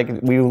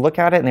look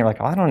at it and they're like,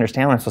 oh, I don't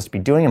understand what I'm supposed to be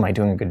doing. Am I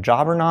doing a good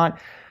job or not?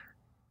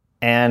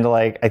 And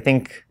like I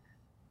think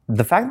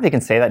the fact that they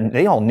can say that,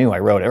 they all knew I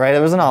wrote it, right? It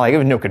was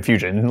no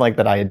confusion like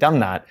that I had done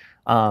that.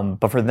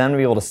 But for them to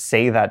be able to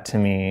say that to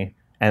me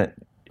and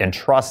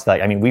trust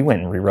that, I mean, we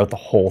went and rewrote the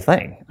whole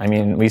thing. I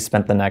mean, we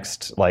spent the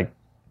next like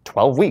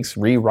 12 weeks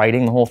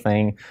rewriting the whole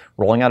thing,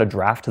 rolling out a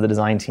draft to the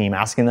design team,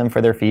 asking them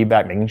for their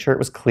feedback, making sure it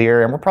was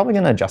clear, and we're probably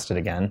going to adjust it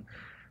again,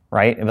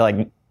 right? And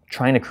like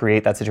trying to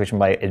create that situation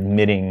by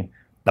admitting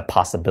the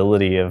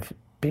possibility of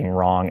being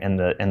wrong and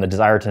the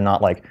desire to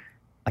not like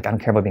I don't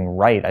care about being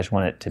right. I just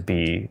want it to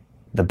be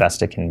the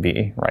best it can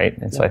be, right?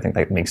 And so I think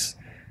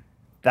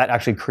that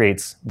actually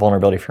creates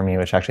vulnerability for me,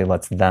 which actually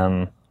lets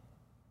them,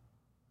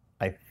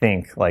 I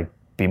think, like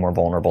be more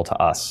vulnerable to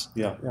us,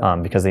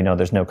 because they know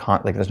there's no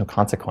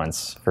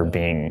consequence for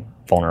being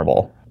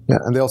vulnerable. Yeah,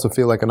 and they also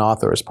feel like an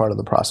author is part of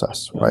the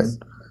process, right?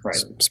 Right.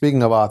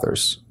 Speaking of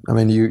authors, I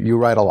mean, you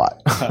write a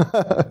lot.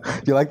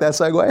 You like that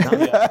segue?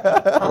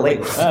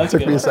 It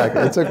took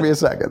me a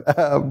second.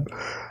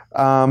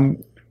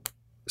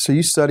 So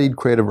you studied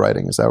creative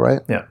writing, is that right?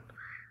 Yeah.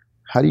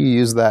 How do you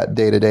use that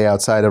day to day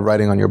outside of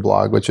writing on your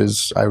blog, which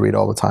is I read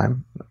all the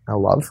time, I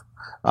love.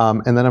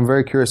 And then I'm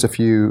very curious if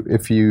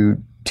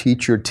you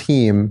teach your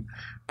team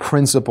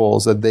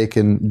principles that they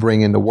can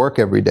bring into work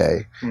every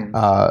day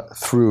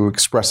through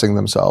expressing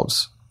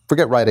themselves.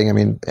 Forget writing, I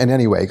mean, in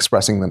any way,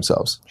 expressing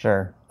themselves.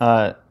 Sure.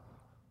 So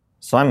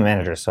I'm a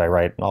manager, so I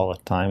write all the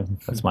time.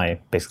 That's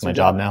basically my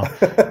job now.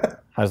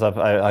 I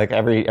like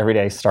every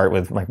day I start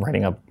with like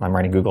I'm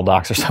writing Google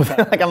Docs or something.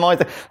 Like I'm always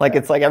like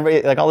it's like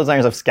all the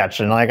designers have Sketch,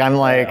 and like I'm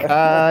like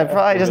I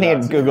probably just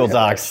need Google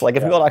Docs. Like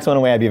if Google Docs went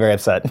away, I'd be very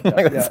upset.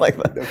 That's like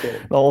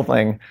the whole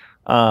thing.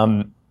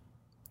 So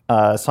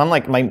I'm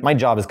like my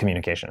job is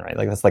communication, right?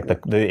 Like that's like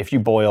the if you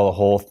boil the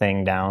whole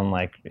thing down,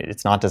 like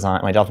it's not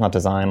design. My job's not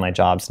design. My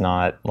job's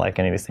not like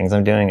any of these things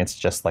I'm doing. It's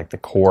just like the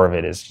core of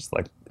it is just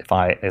like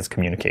is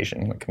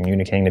communication, like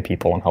communicating to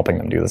people and helping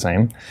them do the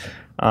same.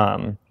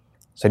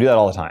 So I do that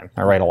all the time.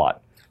 I write a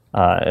lot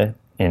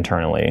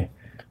internally.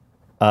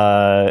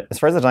 As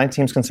far as the design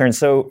team's concerned,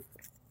 so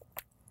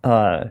we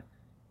do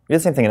the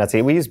same thing at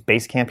Etsy. We use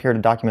Basecamp here to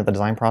document the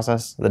design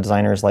process. The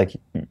designers like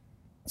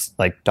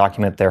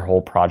document their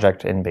whole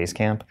project in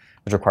Basecamp,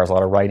 which requires a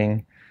lot of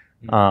writing.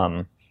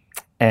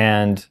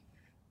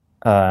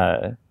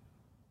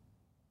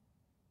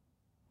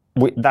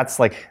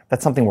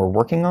 That's something we're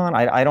working on.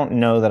 I don't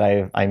know that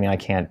I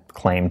can't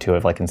claim to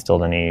have like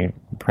instilled any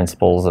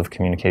principles of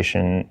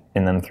communication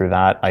in them through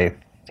that. I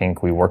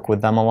think we work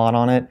with them a lot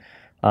on it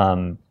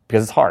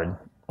because it's hard.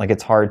 Like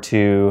it's hard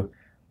to,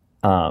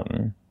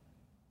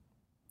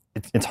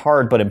 it's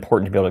hard but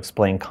important to be able to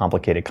explain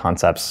complicated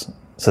concepts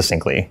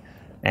succinctly.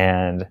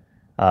 And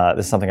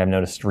this is something I've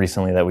noticed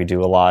recently that we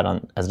do a lot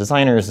as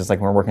designers. Is like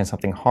when we're working on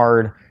something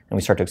hard and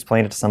we start to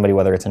explain it to somebody,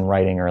 whether it's in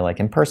writing or like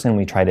in person,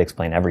 we try to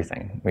explain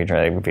everything. We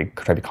try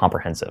to be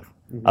comprehensive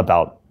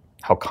about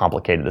how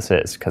complicated this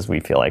is, because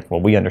we feel like,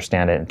 well, we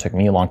understand it. It took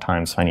me a long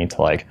time, so I need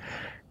to like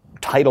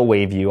tidal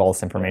wave you all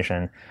this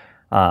information.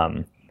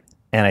 And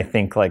I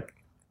think like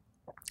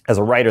as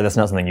a writer, that's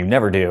not something you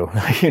never do.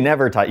 You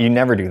never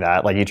do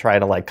that. Like you try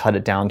to like cut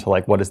it down to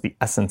like what is the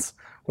essence.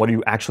 What do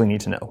you actually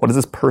need to know? What does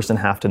this person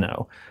have to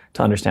know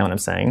to understand what I'm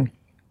saying?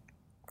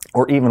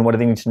 Or even what do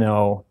they need to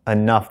know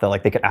enough that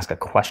like they could ask a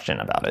question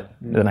about it,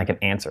 then I can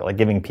answer. Like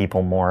giving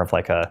people more of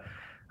like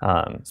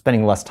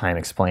spending less time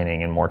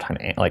explaining and more time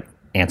like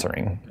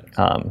answering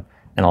and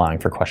allowing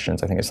for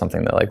questions. I think is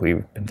something that like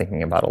we've been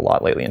thinking about a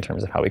lot lately in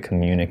terms of how we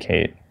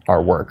communicate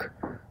our work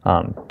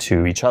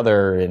to each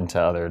other and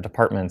to other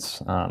departments.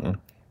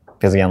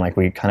 Because again, like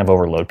we kind of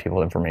overload people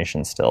with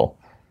information still.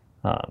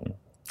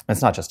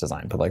 It's not just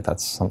design, but like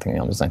that's something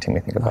on the design team we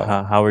think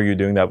about. How are you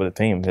doing that with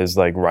the team? Is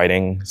like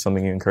writing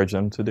something you encourage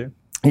them to do?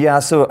 Yeah,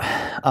 so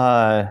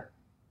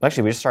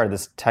actually we just started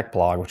this tech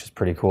blog, which is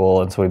pretty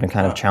cool, and so we've been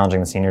kind of challenging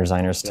the senior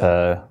designers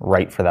to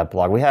write for that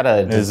blog. We had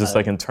Is this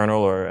like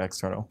internal or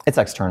external? It's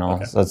external.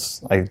 Okay. So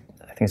it's I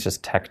think it's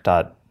just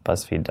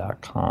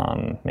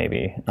tech.buzzfeed.com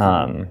maybe.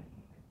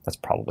 That's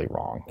probably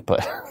wrong,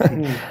 but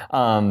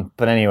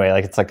but anyway,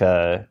 like it's like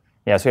so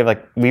we have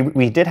like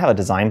we did have a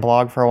design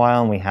blog for a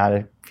while, and we had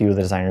a few of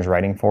the designers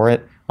writing for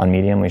it on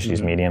Medium. We should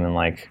use Medium, and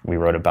like we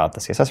wrote about the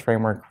CSS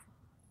framework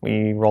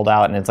we rolled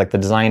out, and it's like the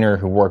designer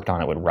who worked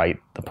on it would write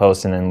the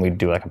post, and then we'd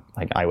do like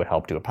I would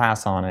help do a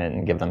pass on it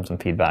and give them some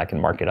feedback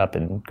and mark it up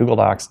in Google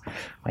Docs,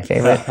 my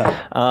favorite.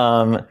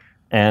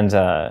 And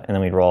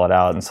then we'd roll it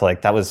out, and so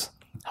like that was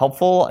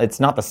helpful. It's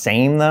not the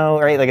same though,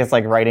 right? Like it's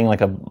like writing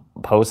like a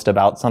post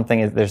about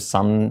something. There's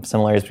some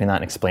similarities between that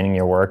and explaining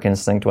your work in a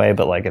succinct way,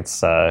 but like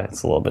it's a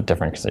little bit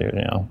different because you're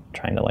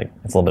trying to like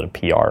it's a little bit of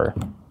PR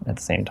at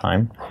the same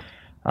time.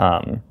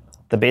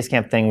 The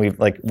Basecamp thing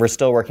we're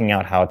still working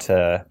out how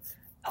to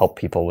help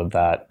people with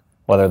that,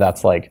 whether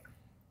that's like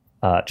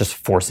just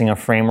forcing a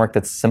framework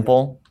that's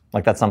simple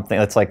Like that's something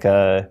that's like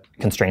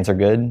constraints are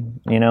good,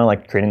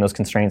 like creating those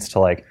constraints to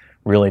like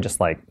really just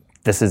like,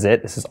 this is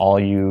it, this is all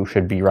you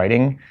should be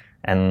writing.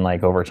 And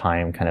like over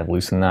time kind of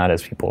loosen that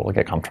as people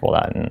get comfortable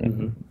with that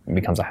and it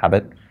becomes a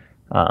habit.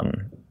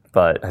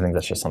 But I think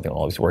that's just something we're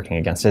always working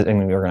against it. I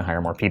mean, we're going to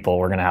hire more people.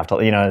 We're going to have to,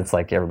 it's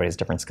like everybody's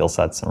different skill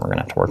sets and we're going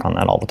to have to work on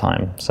that all the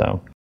time.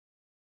 So.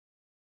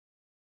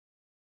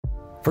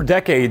 For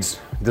decades,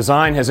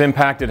 design has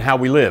impacted how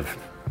we live.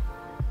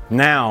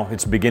 Now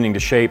it's beginning to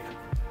shape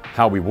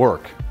how we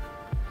work.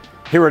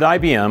 Here at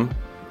IBM,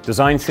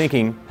 design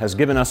thinking has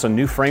given us a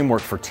new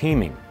framework for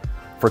teaming,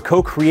 for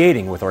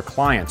co-creating with our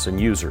clients and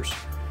users.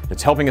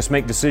 It's helping us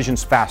make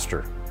decisions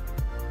faster,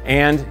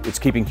 and it's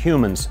keeping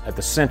humans at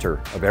the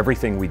center of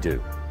everything we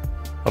do.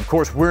 Of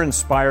course, we're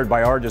inspired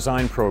by our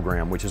design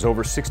program, which is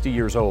over 60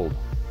 years old.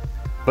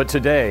 But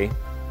today,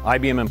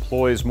 IBM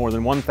employs more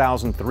than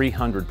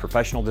 1,300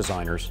 professional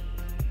designers,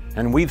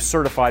 and we've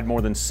certified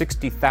more than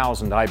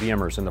 60,000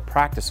 IBMers in the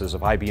practices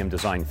of IBM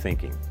design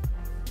thinking.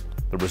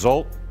 The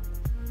result?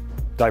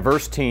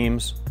 Diverse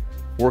teams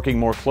working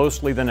more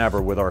closely than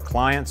ever with our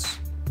clients,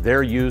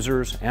 their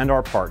users, and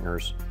our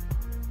partners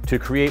to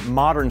create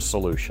modern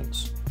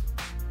solutions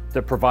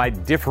that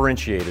provide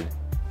differentiated,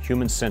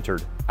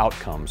 human-centered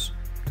outcomes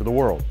to the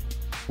world.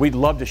 We'd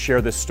love to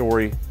share this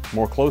story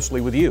more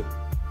closely with you,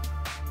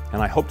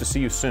 and I hope to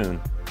see you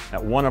soon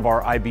at one of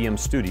our IBM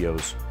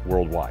studios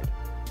worldwide.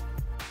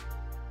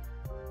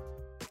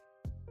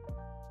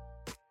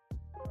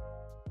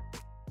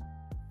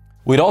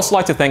 We'd also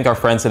like to thank our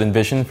friends at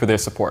InVision for their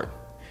support.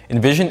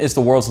 InVision is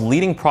the world's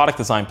leading product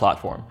design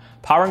platform,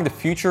 powering the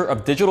future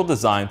of digital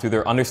design through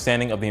their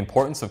understanding of the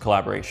importance of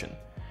collaboration.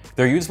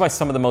 They're used by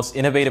some of the most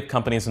innovative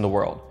companies in the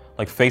world,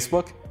 like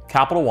Facebook,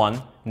 Capital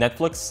One,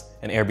 Netflix,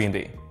 and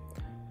Airbnb.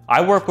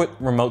 I work with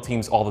remote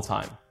teams all the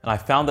time, and I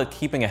found that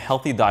keeping a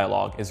healthy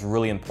dialogue is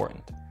really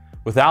important.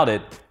 Without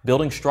it,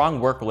 building strong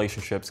work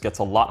relationships gets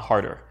a lot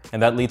harder,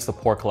 and that leads to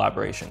poor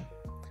collaboration.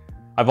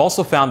 I've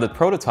also found that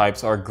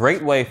prototypes are a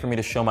great way for me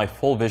to show my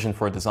full vision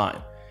for a design,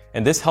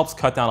 and this helps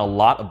cut down a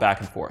lot of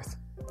back and forth.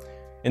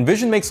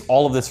 InVision makes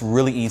all of this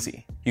really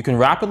easy. You can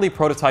rapidly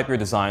prototype your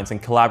designs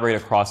and collaborate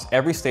across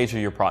every stage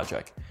of your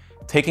project,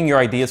 taking your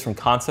ideas from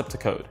concept to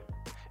code.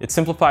 It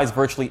simplifies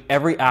virtually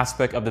every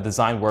aspect of the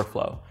design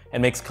workflow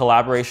and makes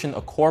collaboration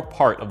a core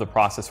part of the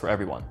process for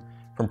everyone,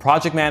 from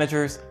project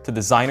managers to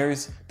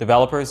designers,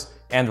 developers,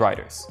 and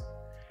writers.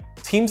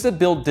 Teams that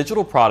build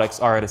digital products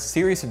are at a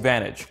serious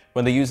advantage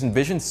when they use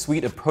InVision's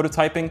suite of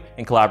prototyping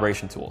and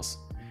collaboration tools.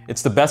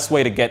 It's the best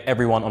way to get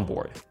everyone on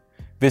board.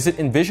 Visit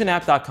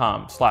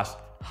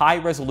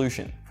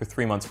InVisionApp.com/high-resolution for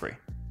 3 months free.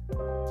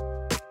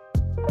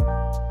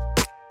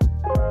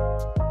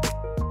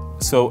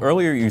 So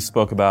earlier you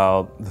spoke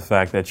about the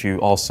fact that you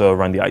also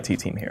run the IT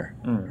team here,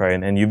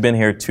 right? And you've been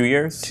here 2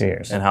 years? 2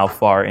 years. And how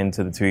far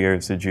into the 2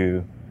 years did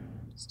you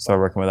start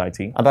working with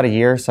IT? About a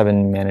year, so I've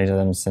been managing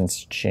them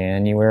since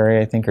January,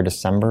 I think, or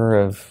December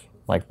of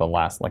like the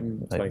last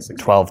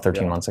 12,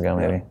 13 months ago,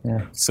 maybe.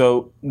 Yeah.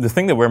 So the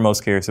thing that we're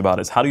most curious about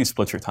is how do you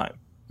split your time?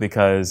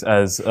 Because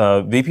as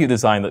a VP of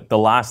design, the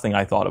last thing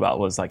I thought about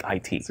was like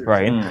IT,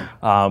 right?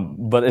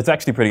 But it's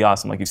actually pretty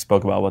awesome. Like you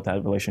spoke about what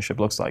that relationship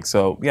looks like.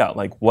 So yeah,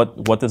 like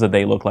what does a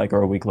day look like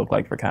or a week look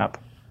like for Cap?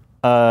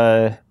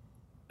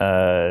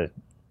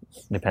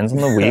 Depends on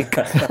the week.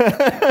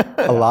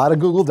 A lot of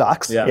Google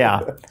Docs.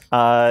 Yeah,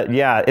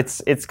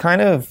 it's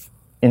kind of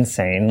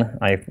insane.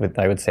 I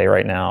would say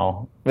right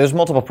now. There's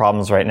multiple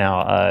problems right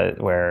now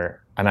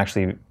where I'm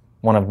actually,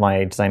 one of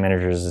my design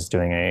managers is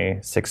doing a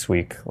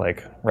 6-week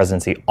like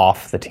residency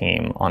off the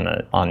team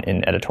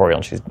in editorial,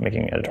 and she's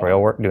doing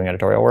editorial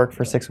work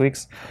for 6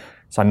 weeks.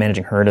 So I'm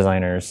managing her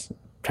designers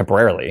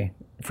temporarily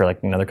for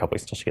like another couple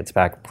weeks till she gets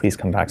back. Please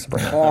come back,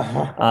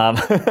 Sabrina.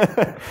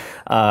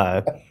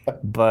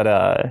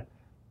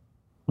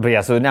 But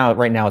yeah, so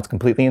right now it's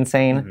completely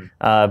insane.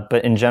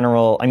 But in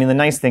general, I mean, the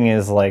nice thing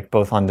is like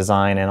both on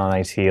design and on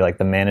IT, like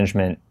the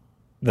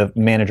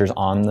managers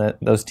on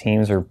those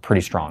teams are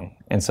pretty strong.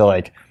 And so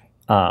like,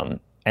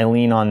 I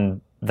lean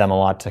on them a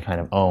lot to kind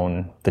of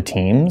own the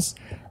teams,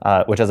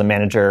 which as a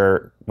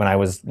manager, when I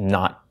was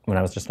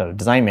just a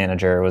design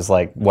manager, was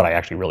like what I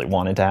actually really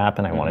wanted to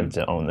happen. I wanted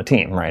to own the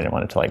team, right? I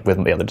wanted to like,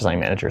 with the other design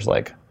managers,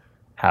 like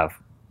have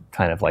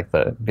kind of like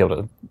be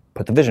able to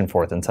put the vision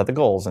forth and set the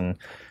goals. And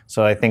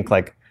so I think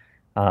like,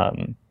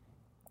 I'm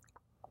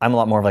a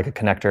lot more of like a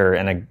connector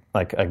and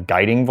a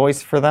guiding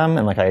voice for them.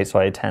 And I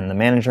attend the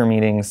manager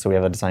meetings. So we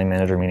have a design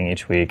manager meeting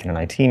each week and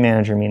an IT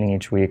manager meeting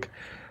each week.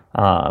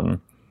 We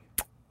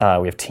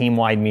have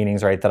team-wide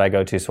meetings, right, that I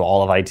go to. So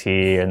all of IT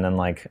and then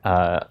like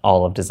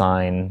all of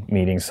design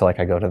meetings. So like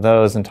I go to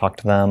those and talk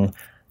to them.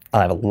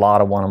 I have a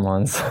lot of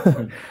one-on-ones,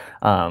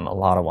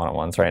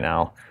 right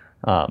now.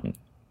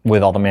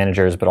 With all the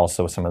managers, but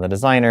also with some of the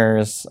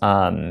designers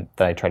that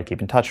I try to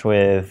keep in touch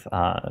with.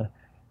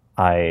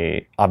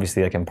 I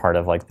obviously am part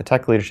of like the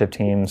tech leadership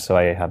team, so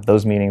I have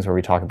those meetings where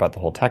we talk about the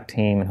whole tech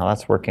team and how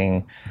that's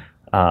working.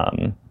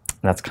 And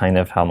that's kind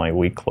of how my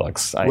week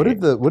looks. What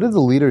did the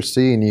leaders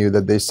see in you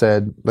that they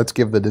said, let's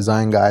give the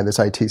design guy this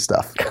IT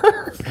stuff?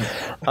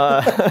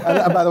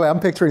 And by the way, I'm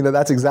picturing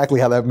that's exactly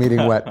how that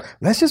meeting went.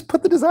 Let's just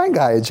put the design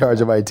guy in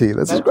charge of IT.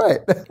 This is great.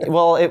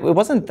 Well, it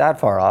wasn't that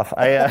far off.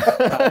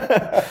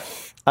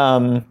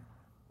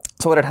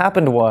 So what had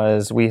happened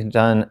was we had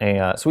done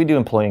so we do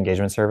employee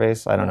engagement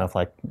surveys. I don't know if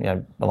a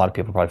lot of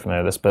people are probably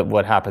familiar with this, but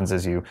what happens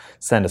is you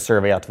send a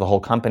survey out to the whole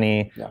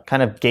company,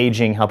 kind of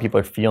gauging how people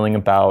are feeling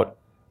about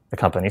the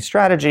company's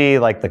strategy,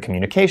 like the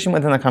communication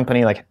within the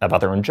company, like about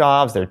their own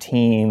jobs, their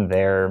team,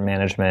 their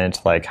management,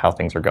 like how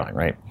things are going,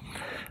 right?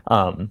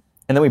 And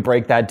then we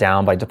break that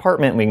down by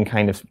department. We can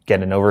kind of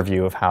get an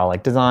overview of how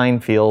like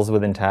design feels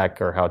within tech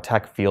or how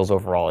tech feels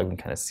overall. We can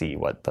kind of see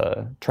what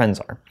the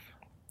trends are.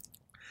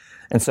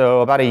 And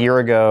so about a year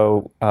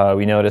ago,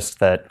 we noticed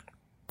that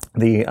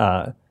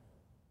the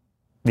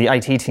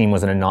IT team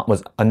was an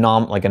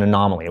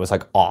anomaly. It was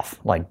like off,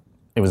 like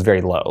it was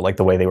very low. Like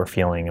the way they were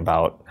feeling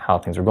about how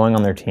things were going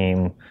on their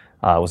team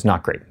was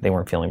not great. They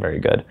weren't feeling very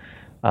good,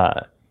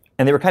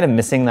 and they were kind of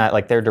missing that.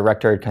 Like their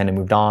director had kind of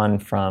moved on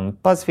from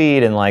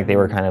BuzzFeed, and like they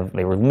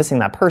were missing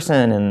that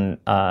person,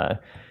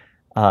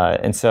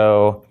 and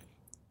so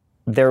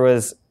there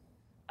was.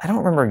 I don't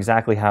remember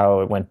exactly how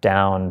it went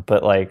down,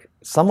 but like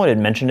someone had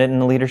mentioned it in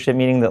the leadership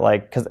meeting that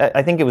like, because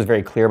I think it was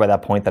very clear by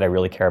that point that I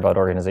really care about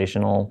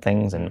organizational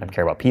things and I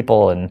care about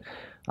people, and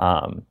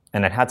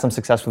I'd had some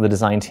success with the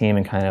design team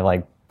and kind of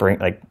like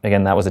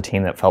again, that was a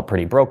team that felt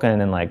pretty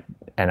broken and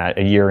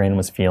a year in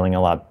was feeling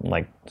a lot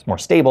like more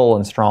stable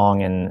and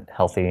strong and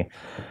healthy.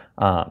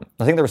 I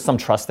think there was some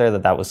trust there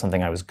that was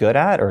something I was good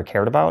at or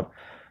cared about.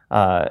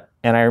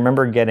 And I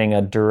remember getting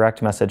a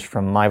direct message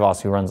from my boss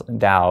who runs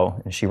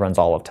Dow, and she runs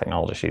all of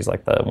technology. She's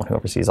like the one who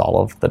oversees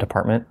all of the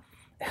department.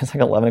 It was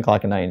like 11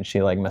 o'clock at night, and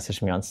she like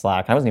messaged me on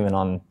Slack. I wasn't even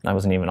online. I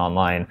was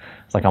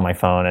like on my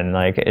phone,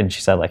 and she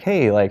said like,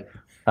 "Hey, like,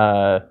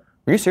 were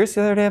you serious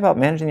the other day about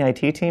managing the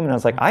IT team?" And I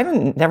was like, "I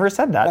never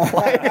said that."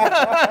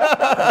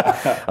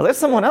 There's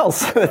someone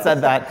else that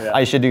said that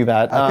I should do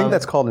that. I think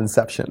that's called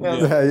Inception.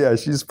 Yeah,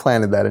 she's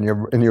planted that in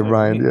your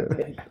mind.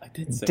 Yeah.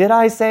 Did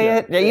I say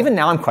it? Yeah, even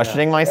now I'm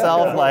questioning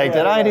myself. Like,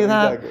 did I do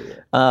that?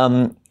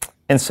 Exactly.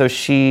 And so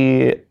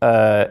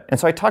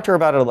I talked to her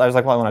about it. I was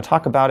like, well, I want to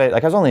talk about it.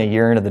 Like, I was only a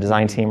year into the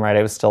design team, right?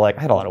 I was still like,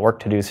 I had a lot of work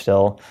to do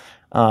still.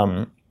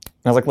 I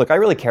was like, look, I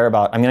really care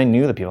about. I mean, I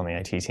knew the people in the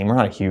IT team. We're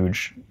not a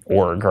huge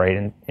org,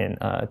 right, in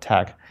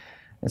tech,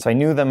 and so I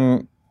knew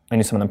them. I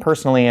knew some of them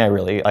personally. I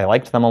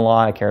liked them a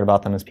lot. I cared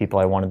about them as people.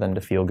 I wanted them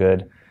to feel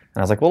good. And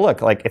I was like, well,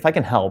 look, like if I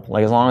can help,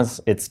 like as long as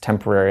it's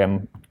temporary,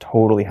 I'm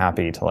totally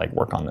happy to like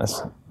work on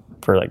this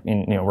for like,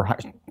 we're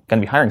going to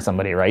be hiring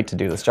somebody, right, to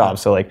do this job.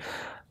 So like,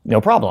 no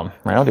problem,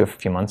 right? I'll do it for a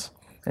few months.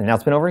 And now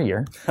it's been over a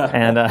year.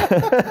 And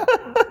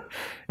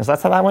so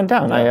that's how that went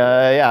down.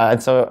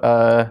 And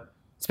so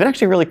it's been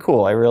actually really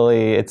cool. I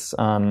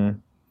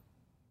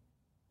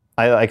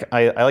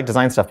like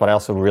design stuff, but I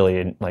also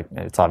really like,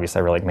 it's obvious I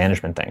really like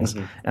management things.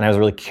 Mm-hmm. And I was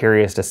really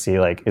curious to see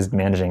like, is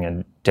managing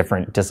a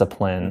different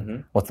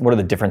discipline? Mm-hmm. What are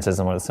the differences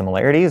and what are the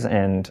similarities?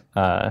 And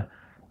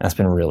it's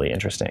been really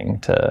interesting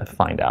to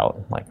find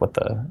out like what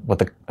the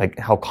like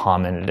how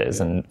common it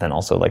is, and then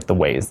also like the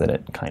ways that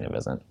it kind of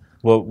isn't.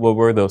 What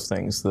were those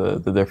things, the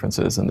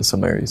differences and the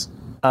similarities?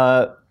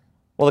 Well,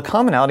 the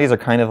commonalities are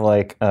kind of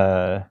like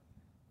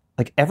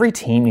every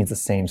team needs the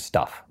same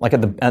stuff, like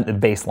at the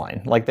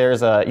baseline. Like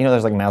there's like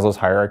Maslow's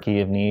hierarchy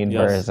of need,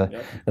 whereas the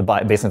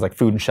baseline is like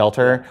food and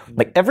shelter.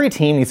 Like every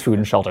team needs food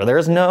and shelter.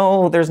 There's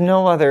no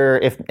other.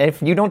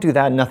 If you don't do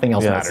that, nothing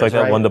else matters. It's like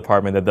that one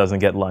department that doesn't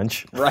get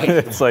lunch. Right.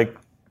 It's like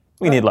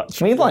we need lunch.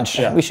 We need lunch.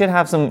 Yeah. We should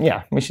have some.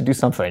 Yeah, we should do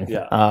something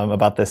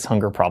about this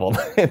hunger problem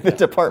in the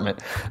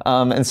department.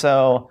 And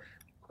so,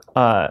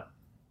 and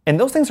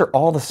those things are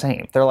all the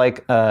same. They're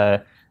like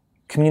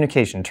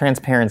communication,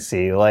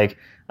 transparency, like.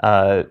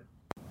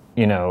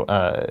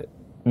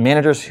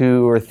 Managers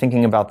who are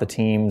thinking about the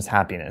team's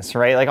happiness,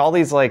 right? Like all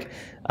these knowing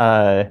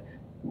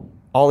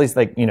if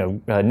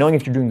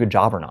you're doing a good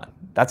job or not.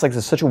 That's like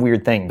such a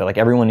weird thing, but like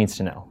everyone needs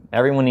to know.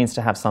 Everyone needs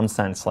to have some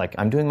sense like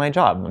I'm doing my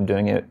job. I'm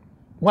doing it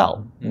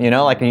well.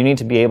 Like you need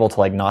to be able to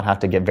like not have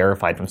to get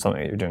verified from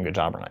something that you're doing a good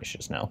job or not. You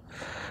should just know.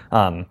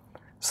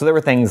 So there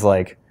were things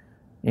like,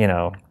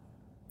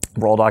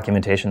 role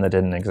documentation that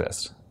didn't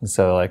exist.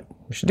 So like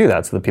we should do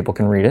that so that people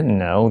can read it and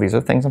know these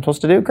are things I'm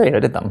supposed to do. Great, I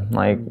did them.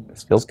 Like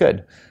this feels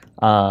good.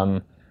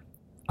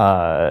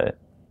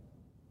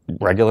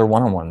 Regular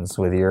one-on-ones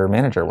with your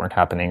manager weren't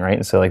happening, right?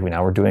 And so like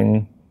now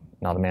the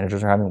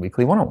managers are having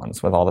weekly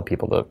one-on-ones with all the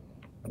people that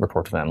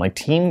report to them. Like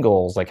team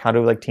goals, like how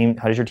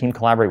does your team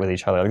collaborate with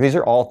each other? Like these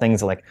are all things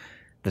that like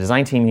the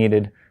design team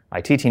needed,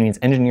 IT team needs,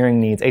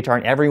 engineering needs, HR,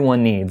 and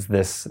everyone needs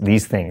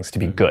these things to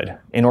be good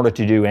in order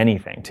to do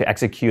anything, to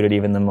execute at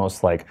even the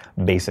most like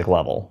basic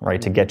level,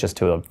 right? To get just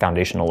to a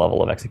foundational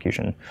level of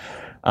execution.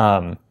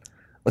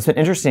 What's been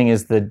interesting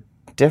is the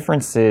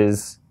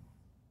differences,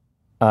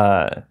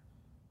 like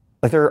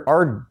there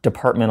are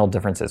departmental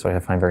differences, which I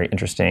find very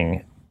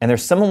interesting. And they're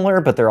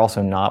similar, but they're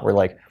also not, where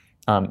like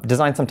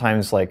design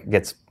sometimes like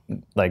gets,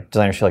 like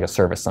designers feel like a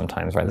service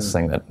sometimes, right? This is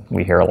something that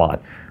we hear a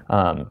lot.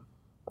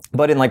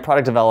 But in like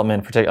product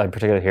development,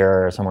 particularly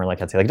here or somewhere like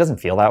Etsy, like it doesn't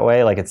feel that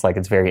way. Like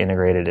it's very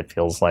integrated. It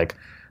feels like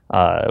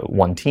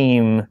one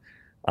team.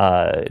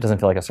 It doesn't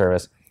feel like a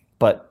service.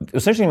 But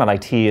what's interesting about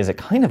IT is it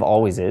kind of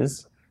always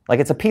is. Like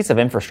it's a piece of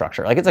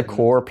infrastructure. Like it's a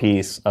core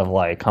piece of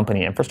like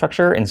company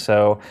infrastructure. And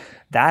so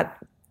that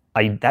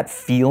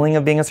feeling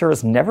of being a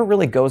service never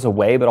really goes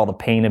away, but all the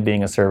pain of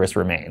being a service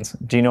remains.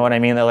 Do you know what I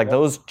mean? They're like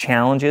those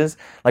challenges,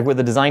 like with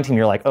the design team,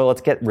 you're like, oh, let's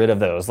get rid of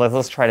those.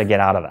 Let's try to get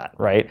out of that,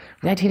 right?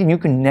 The IT team, you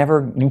can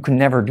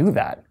never do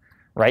that,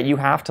 right? You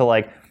have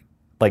to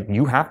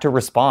you have to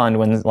respond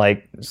when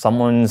like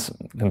someone's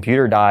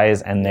computer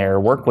dies and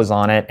their work was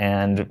on it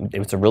and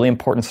it's a really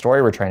important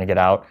story we're trying to get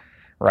out,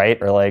 right?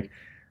 Or like,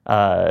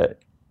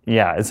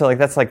 yeah. And so like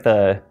that's like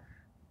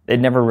it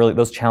never really,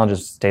 those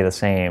challenges stay the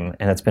same,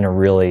 and it's been a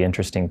really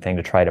interesting thing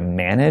to try to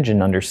manage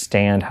and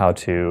understand how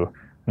to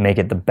make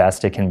it the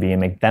best it can be and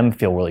make them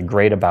feel really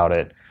great about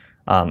it,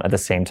 at the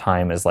same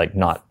time as like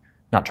not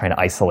trying to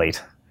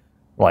isolate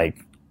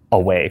like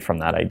away from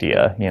that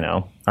idea, you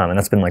know. And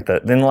that's been like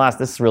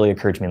this really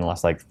occurred to me in the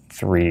last like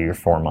 3 or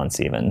 4 months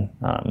even,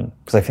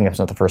 because I think I've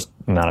spent the first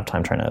amount of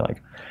time trying to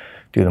like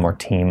do the more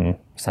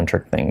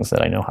team-centric things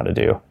that I know how to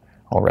do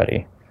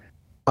already.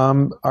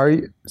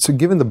 So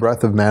given the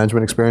breadth of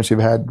management experience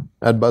you've had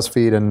at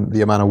BuzzFeed and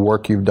the amount of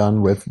work you've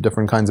done with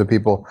different kinds of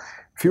people,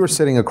 if you were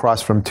sitting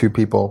across from 2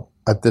 people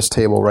at this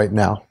table right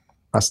now,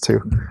 us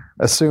 2,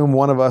 assume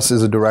one of us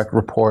is a direct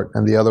report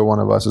and the other one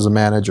of us is a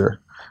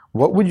manager,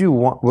 what would you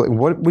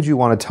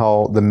want to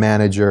tell the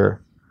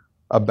manager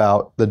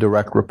about the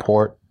direct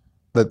report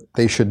that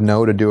they should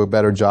know to do a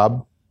better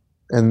job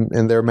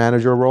in their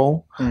manager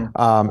role?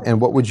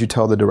 And what would you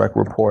tell the direct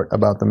report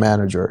about the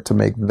manager to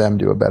make them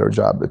do a better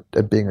job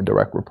at being a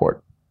direct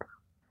report?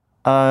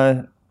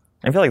 I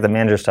feel like the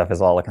manager stuff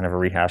is all kind of a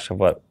rehash of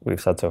what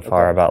we've said so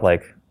far about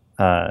like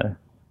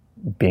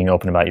being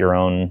open about your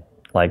own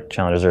like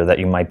challenges, or that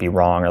you might be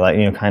wrong, or like,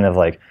 you know, kind of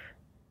like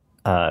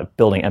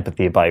building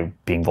empathy by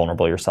being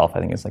vulnerable yourself.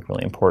 I think is like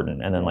really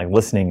important, and then like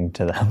listening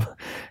to them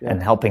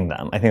and helping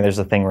them. I think there's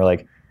a thing where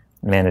like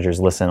managers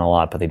listen a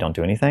lot, but they don't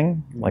do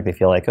anything. Like they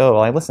feel like, oh,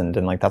 well, I listened,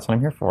 and like that's what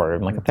I'm here for.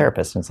 I'm like a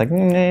therapist, and it's like,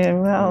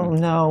 well,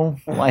 no,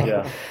 like,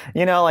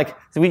 you know, like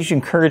so we should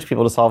encourage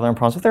people to solve their own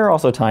problems. But there are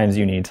also times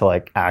you need to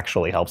like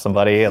actually help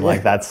somebody, and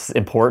like that's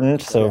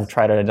important. So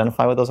try to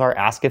identify what those are.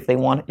 Ask if they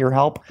want your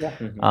help.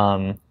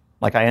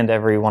 Like I end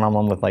every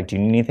one-on-one with like, do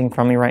you need anything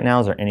from me right now?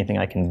 Is there anything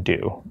I can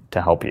do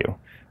to help you?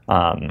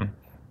 And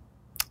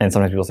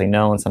sometimes people say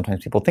no, and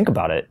sometimes people think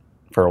about it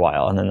for a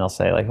while, and then they'll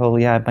say like, oh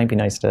yeah, it might be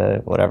nice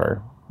to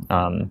whatever.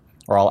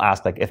 Or I'll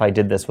ask like, if I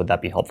did this, would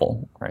that be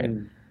helpful, right?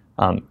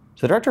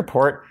 So direct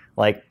report,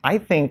 like I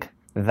think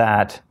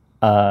that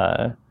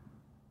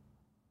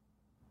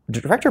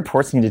direct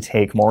reports need to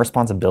take more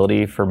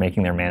responsibility for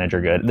making their manager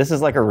good. This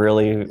is like a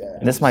really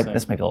this might be a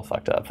little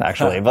fucked up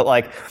actually, but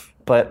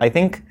I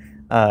think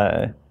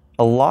a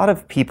lot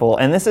of people,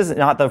 and this is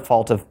not the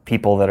fault of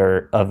people that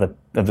are of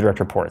the direct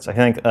reports. I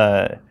think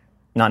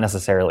not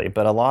necessarily,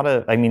 but a lot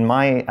of, I mean,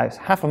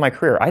 half of my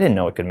career, I didn't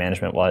know what good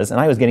management was, and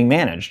I was getting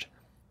managed.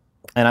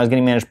 And I was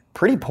getting managed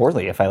pretty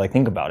poorly if I like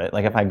think about it.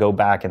 Like if I go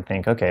back and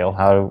think, okay, well,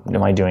 how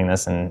am I doing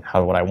this, and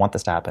how would I want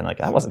this to happen? Like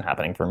that wasn't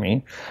happening for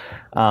me.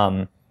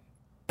 But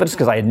it's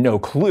because I had no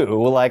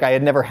clue. Like I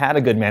had never had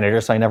a good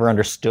manager, so I never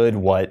understood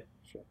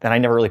and I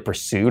never really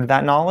pursued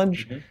that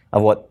knowledge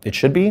of what it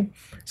should be.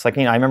 It's like,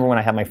 you know, I remember when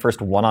I had my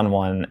first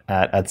one-on-one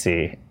at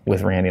Etsy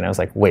with Randy, and I was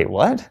like, wait,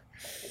 what?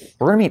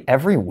 We're gonna meet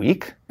every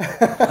week?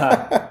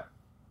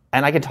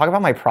 And I could talk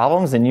about my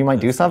problems and you might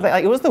do something.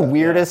 Like, it was the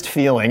weirdest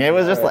feeling. It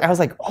was just like, I was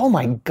like, oh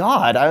my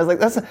God. I was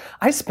like,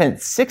 I spent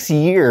 6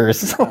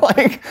 years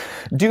like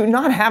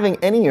not having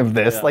any of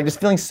this, like just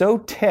feeling so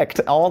ticked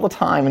all the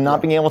time and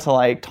not being able to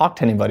like talk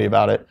to anybody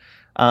about it.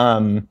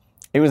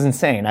 It was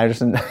insane. I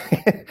just, and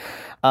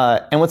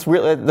what's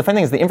really, the funny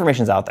thing is the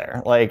information's out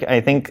there. Like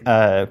I think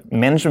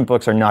management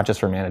books are not just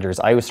for managers.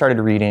 I started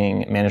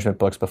reading management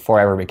books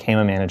before I ever became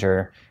a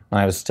manager, when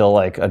I was still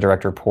like a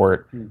direct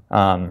report.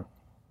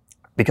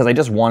 Because I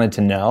just wanted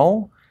to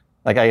know,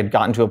 like I had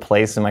gotten to a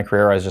place in my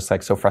career where I was just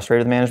like so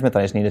frustrated with management that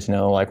I just needed to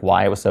know like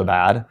why it was so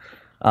bad.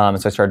 So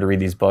I started to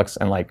read these books,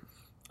 and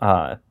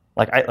I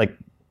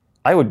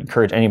would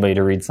encourage anybody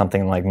to read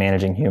something like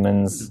Managing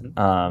Humans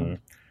by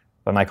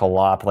Michael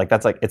Lopp. Like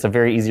that's like, it's a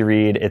very easy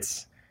read.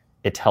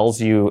 It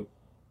tells you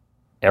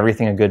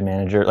everything a good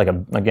manager, like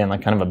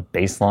kind of a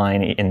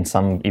baseline in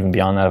some even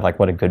beyond that of like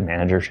what a good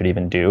manager should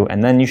even do,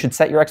 and then you should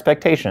set your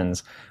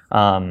expectations.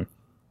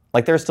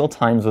 Like there are still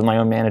times with my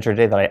own manager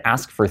today that I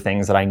ask for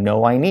things that I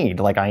know I need.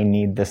 Like I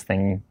need this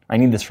thing, I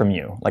need this from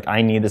you. Like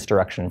I need this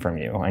direction from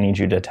you. I need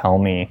you to tell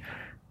me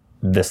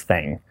this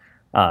thing.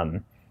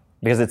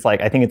 Because it's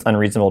like, I think it's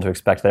unreasonable to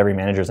expect that every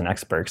manager is an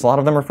expert. Because a lot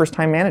of them are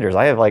first-time managers.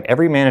 I have like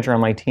every manager on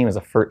my team is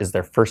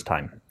their first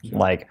time.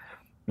 Like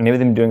maybe they've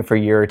been doing it for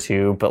a year or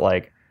two, but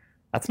like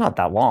that's not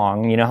that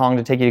long. You know how long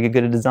did it take you to get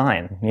good at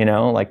design? You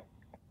know, like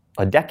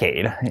a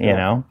decade, you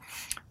know?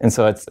 And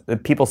so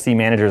people see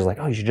managers like,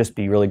 oh, you should just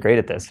be really great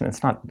at this, and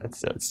it's not.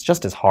 It's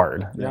just as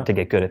hard to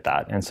get good at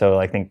that. And so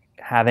I think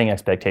having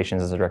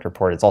expectations as a direct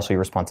report, it's also your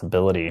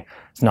responsibility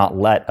to not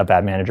let a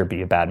bad manager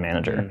be a bad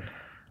manager,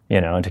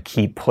 and to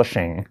keep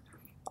pushing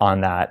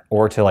on that,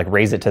 or to like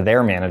raise it to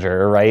their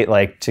manager, right?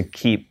 Like to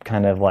keep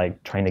kind of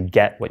like trying to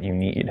get what you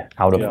need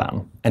out of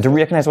them, and to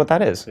recognize what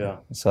that is. Yeah.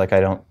 So like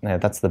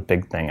that's the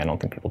big thing. I don't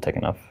think people take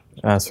enough.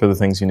 Ask for the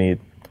things you need.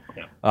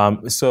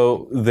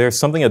 So there's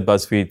something at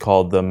BuzzFeed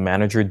called the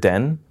Manager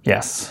Den.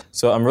 Yes.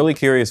 So I'm really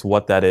curious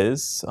what that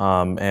is,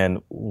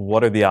 and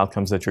what are the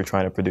outcomes that you're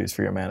trying to produce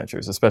for your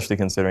managers, especially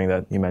considering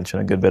that you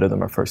mentioned a good bit of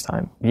them are first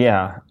time.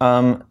 Yeah.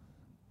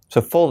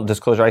 So full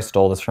disclosure, I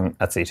stole this from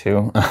Etsy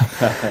too.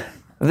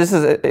 This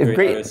is a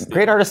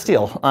great artist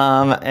steal.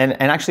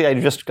 And actually, I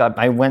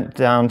went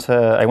to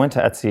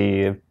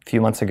Etsy a few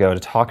months ago to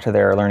talk to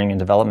their learning and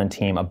development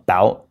team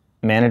about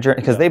Manager,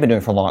 because they've been doing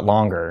it for a lot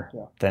longer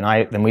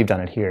than we've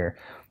done it here.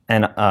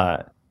 And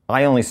I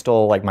only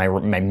stole like my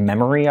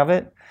memory of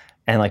it,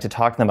 and like to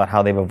talk to them about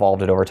how they've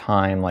evolved it over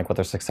time, like what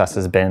their success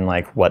has been,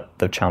 like what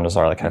the challenges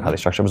are, like how they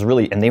structure it was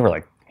really, and they were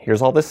like,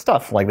 here's all this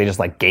stuff. Like they just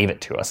like gave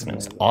it to us, and it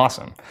was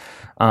awesome.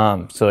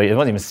 So it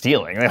wasn't even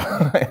stealing.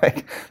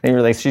 They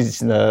were like, she's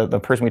the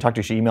person we talked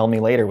to. She emailed me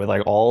later with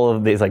like all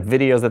of these like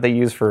videos that they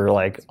use for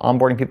like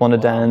onboarding people into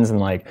dens, and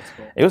like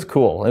it was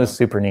cool. It was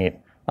super neat.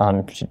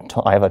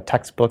 I have a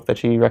textbook that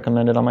she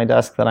recommended on my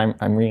desk that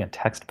I'm reading a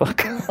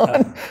textbook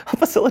on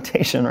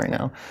facilitation right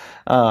now.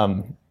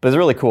 But it's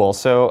really cool.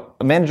 So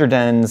manager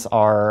dens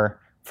are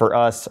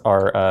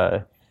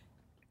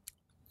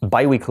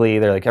bi-weekly.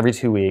 They're like every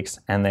 2 weeks,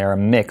 and they're a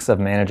mix of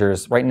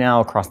managers right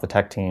now across the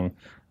tech team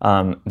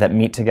that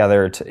meet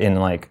together in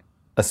like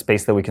a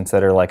space that we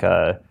consider like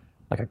a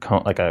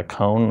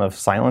cone of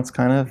silence,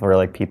 kind of, where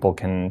like people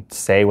can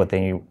say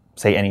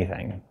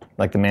anything.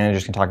 Like the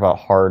managers can talk about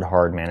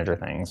hard manager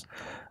things.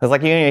 It's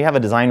like you have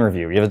a design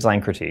review, you have a design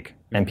critique,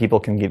 and people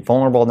can get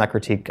vulnerable in that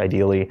critique.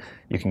 Ideally,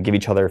 you can give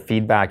each other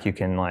feedback. You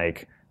can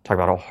like talk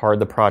about how hard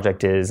the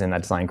project is in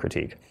that design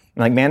critique. And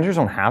like managers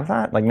don't have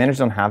that. Like managers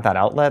don't have that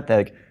outlet.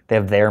 They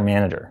have their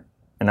manager,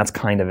 and that's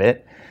kind of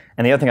it.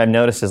 And the other thing I've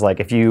noticed is like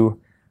a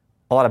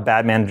lot of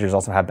bad managers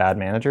also have bad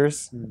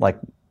managers. Like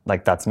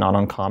that's not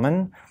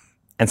uncommon.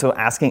 And so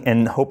asking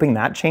and hoping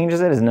that changes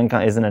it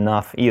isn't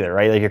enough either,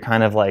 right? Like you're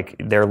kind of like,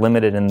 they're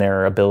limited in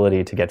their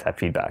ability to get that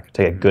feedback,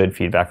 to get good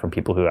feedback from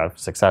people who have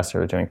success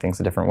or are doing things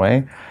a different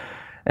way.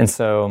 And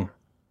so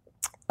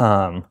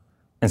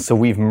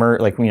we've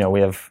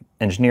we have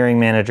engineering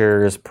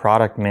managers,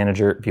 product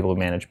manager, people who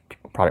manage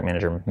product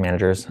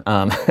managers,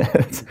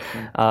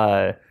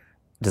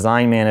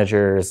 design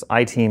managers,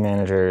 IT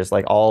managers,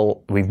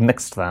 we've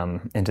mixed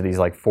them into these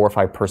like 4 or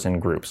 5 person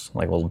groups,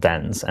 like little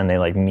dens, and they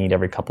like meet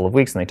every couple of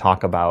weeks, and they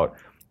talk about,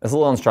 it's a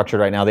little unstructured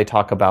right now, they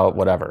talk about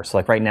whatever. So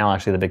like right now,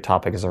 actually the big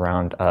topic is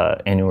around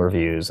annual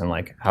reviews and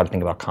like how to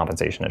think about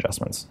compensation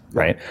adjustments,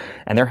 right?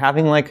 And they're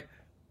having like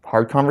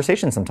hard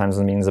conversations sometimes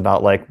in meetings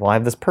about like, well, I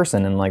have this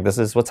person and like this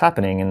is what's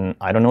happening and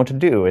I don't know what to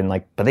do, and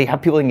like, but they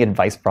have people they can get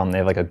advice from. They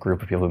have like a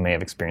group of people who may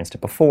have experienced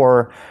it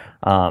before,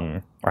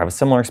 or have a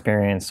similar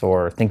experience,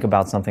 or think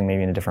about something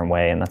maybe in a different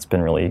way, and that's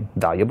been really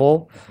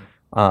valuable.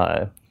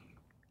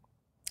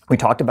 We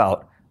talked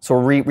about, so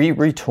we're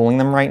retooling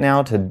them right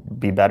now to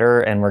be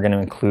better, and we're going to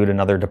include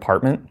another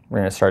department. We're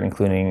going to start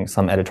including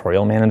some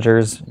editorial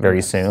managers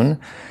very soon,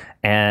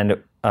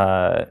 and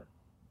the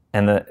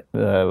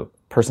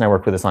person I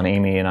work with is on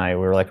Amy and I.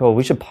 We were like, oh,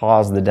 we should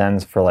pause the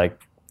dens for like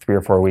 3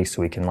 or 4 weeks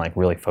so we can like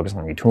really focus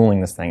on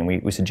retooling this thing.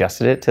 And we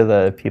suggested it to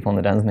the people in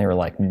the dens, and they were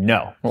like,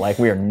 no, like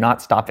we are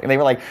not stopping. They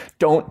were like,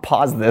 don't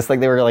pause this.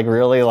 Like they were like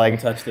really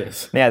like, Don't touch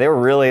this. Yeah, they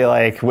were really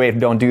like, wait,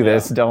 don't do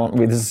this.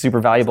 This is super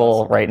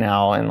valuable right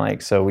now. And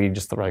like, so we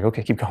just were like,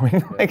 okay, keep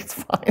going. Like it's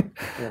fine.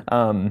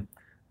 Yeah.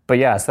 But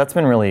yeah, so that's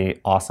been really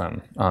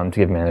awesome to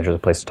give managers a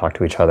place to talk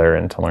to each other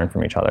and to learn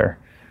from each other.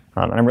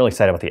 And I'm really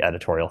excited about the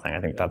editorial thing.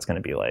 I think that's going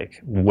to be like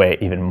way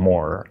even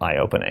more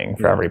eye-opening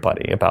for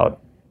everybody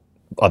about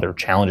other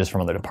challenges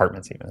from other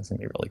departments even. It's going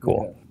to be really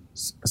cool.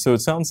 So it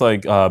sounds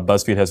like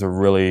BuzzFeed has a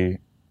really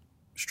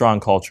strong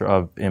culture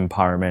of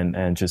empowerment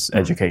and just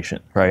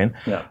education, right?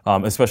 Yeah.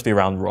 Especially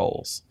around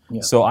roles.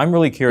 Yeah. So I'm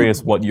really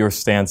curious what your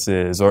stance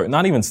is, or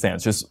not even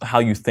stance, just how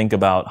you think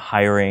about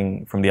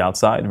hiring from the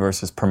outside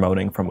versus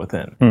promoting from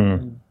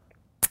within.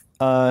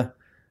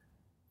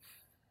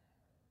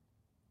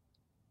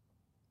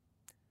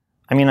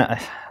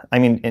 I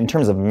mean, in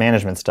terms of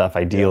management stuff,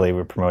 ideally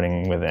we're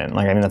promoting within.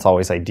 Like, I mean, that's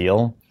always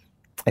ideal.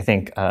 I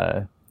think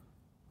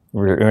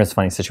we're in a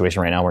funny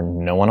situation right now where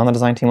no one on the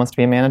design team wants to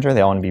be a manager.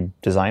 They all want to be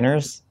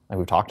designers. Like,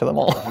 we've talked to them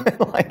all,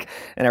 and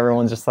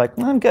everyone's just like,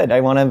 I'm good. I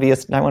want to be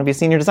a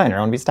senior designer. I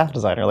want to be a staff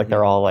designer. Like,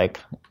 they're all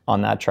like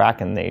on that track,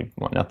 and they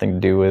want nothing to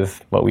do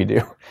with what we do.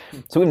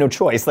 So we have no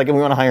choice. Like, if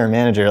we want to hire a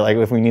manager, like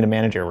if we need a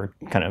manager, we're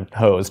kind of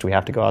hosed. We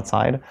have to go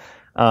outside.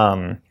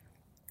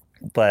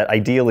 But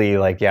ideally,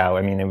 like, yeah,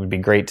 I mean, it would be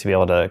great to be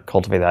able to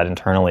cultivate that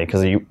internally,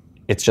 because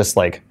it's just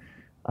like,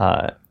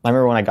 I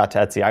remember when I got to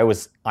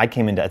Etsy, I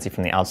came into Etsy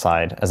from the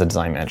outside as a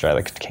design manager.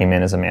 I came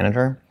in as a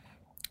manager,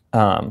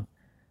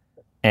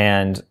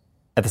 And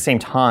at the same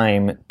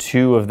time,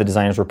 2 of the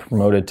designers were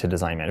promoted to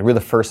design manager. We were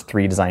the first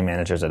 3 design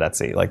managers at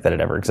Etsy, like that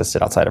had ever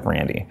existed outside of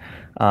Randy.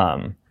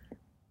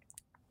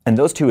 And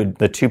those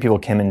the 2 people,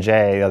 Kim and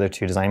Jay, the other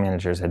 2 design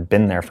managers, had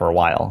been there for a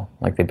while.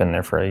 Like they'd been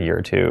there for a year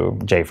or 2,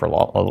 Jay for a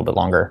little bit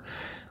longer.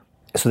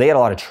 So they had a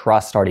lot of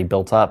trust already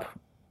built up.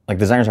 Like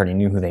designers already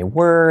knew who they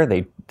were,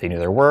 they knew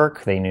their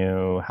work, they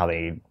knew how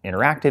they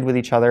interacted with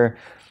each other.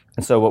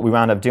 And so what we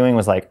wound up doing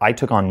was like, I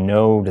took on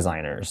no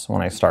designers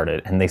when I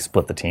started, and they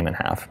split the team in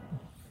half.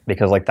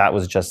 Because like that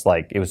was just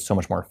like, it was so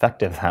much more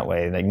effective that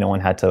way. Like no one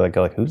had to like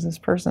go like, who's this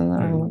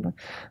person?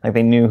 Like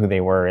they knew who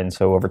they were. And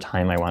so over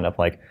time I wound up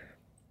like,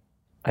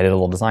 I did a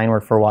little design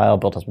work for a while,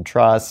 built up some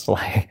trust,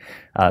 like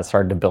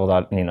started to build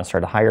out,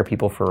 started to hire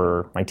people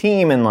for my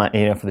team and like,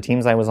 for the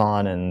teams I was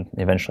on, and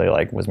eventually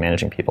like was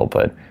managing people.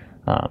 But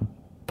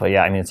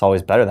yeah, I mean, it's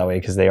always better that way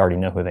because they already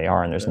know who they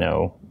are, and there's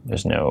no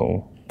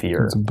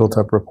fear. It's a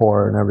built-up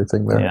rapport and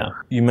everything there. Yeah.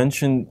 You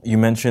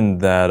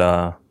mentioned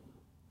that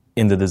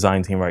in the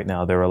design team right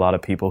now, there are a lot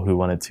of people who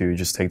wanted to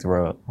just take the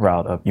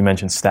route of, you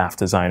mentioned staff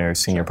designer,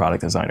 senior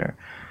product designer,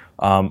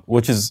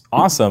 which is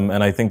awesome.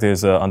 And I think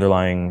there's an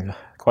underlying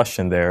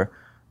question there,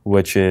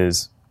 which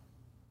is,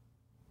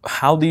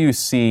 how do you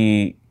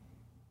see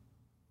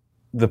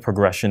the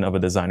progression of a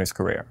designer's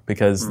career?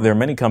 Because there are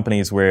many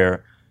companies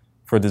where,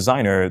 for a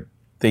designer,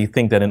 they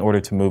think that in order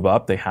to move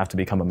up, they have to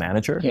become a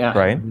manager,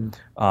 right?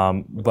 But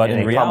And in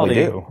they reality, probably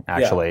do,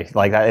 actually,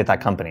 like that at that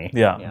company.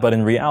 Yeah, but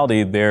in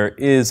reality, there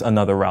is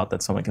another route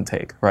that someone can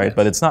take, right? Yes.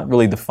 But it's not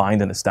really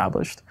defined and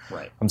established.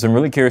 Right. So I'm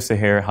really curious to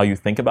hear how you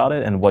think about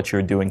it and what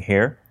you're doing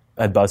here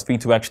at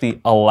BuzzFeed to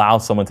actually allow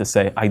someone to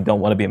say, I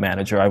don't want to be a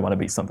manager, I want to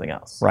be something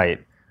else. Right.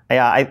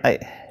 Yeah,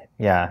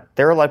 yeah.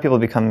 There are a lot of people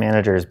who become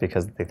managers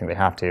because they think they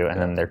have to, and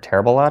then they're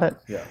terrible at it.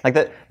 Yeah. Like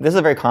that. This is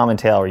a very common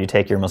tale where you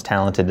take your most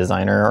talented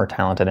designer or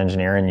talented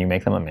engineer and you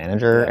make them a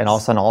manager, and all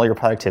of a sudden all your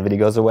productivity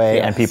goes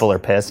away, and people are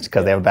pissed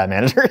because they have a bad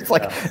manager. It's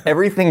like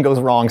everything goes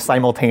wrong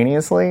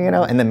simultaneously,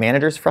 and the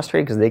manager's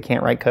frustrated because they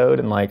can't write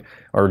code and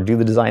or do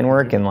the design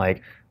work, and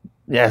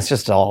it's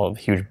just all a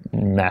huge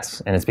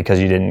mess, and it's because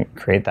you didn't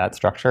create that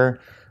structure.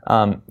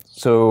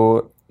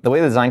 So the way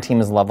the design team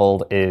is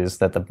leveled is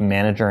that the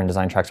manager and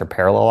design tracks are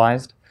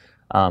parallelized.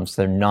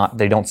 So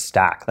they don't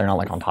stack. They're not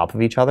like on top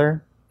of each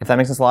other. If that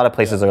makes sense, a lot of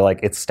places are like,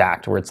 it's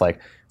stacked where it's like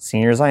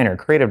senior designer,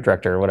 creative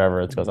director, whatever,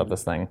 it goes up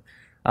this thing.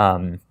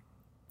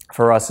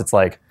 For us, it's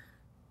like,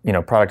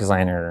 product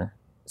designer,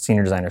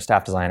 senior designer,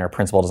 staff designer,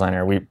 principal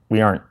designer. We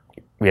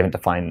haven't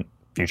defined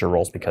future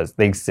roles because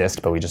they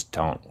exist, but we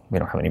don't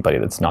have anybody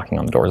that's knocking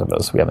on the doors of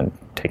those. So we haven't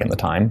taken the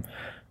time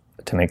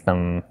to make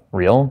them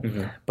real.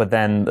 Mm-hmm. But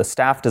then the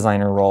staff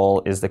designer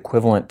role is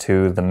equivalent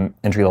to the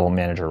entry-level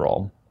manager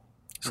role.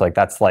 So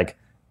that's like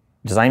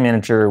design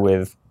manager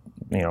with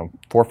 4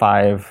 or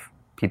 5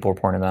 people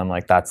reporting to them,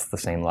 that's the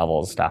same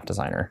level as staff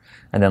designer.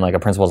 And then a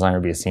principal designer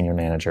would be a senior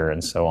manager,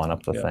 and so on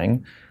up the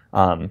thing.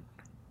 And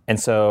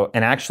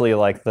actually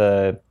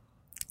the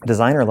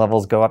designer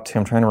levels go up to,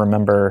 I'm trying to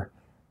remember,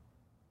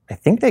 I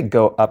think they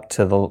go up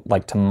to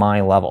to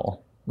my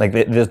level.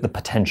 There's the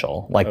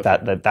potential,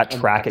 that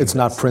track. It's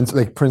not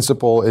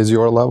principal is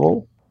your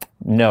level?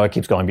 No, it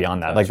keeps going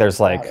beyond that.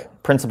 There's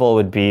principal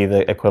would be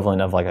the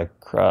equivalent of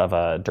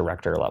a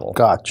director level.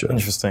 Gotcha.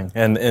 Interesting.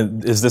 And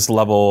is this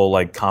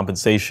level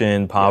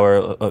compensation,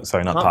 power?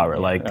 Sorry, not power.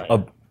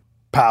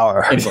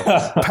 Power.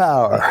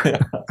 Power.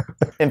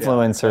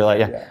 Influence or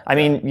I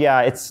mean,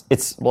 it's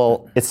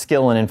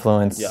skill and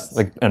influence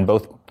on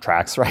both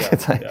tracks, right?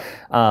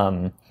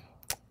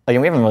 We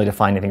haven't really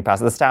defined anything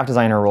past it. The staff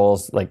designer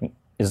roles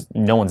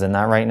no one's in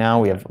that right now.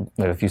 We have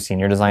a few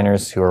senior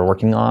designers who are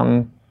working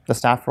on the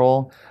staff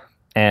role.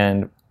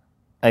 And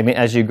I mean,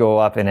 as you go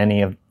up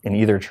in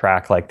either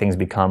track, things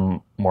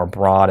become more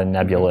broad and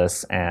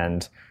nebulous,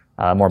 and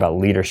more about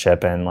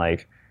leadership and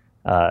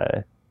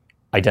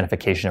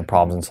identification of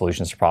problems and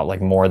solutions to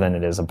problems, more than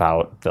it is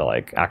about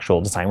the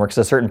actual design work.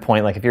 So at a certain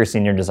point, if you're a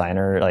senior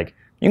designer,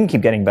 you can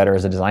keep getting better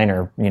as a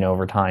designer,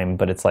 over time,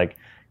 but it's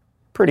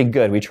pretty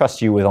good. We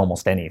trust you with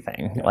almost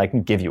anything.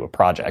 Give you a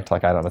project.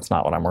 That's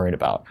not what I'm worried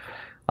about.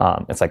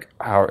 It's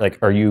how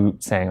are you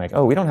saying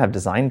oh, we don't have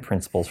design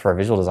principles for our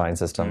visual design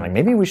system.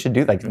 Maybe we should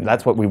do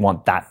that's what we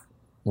want that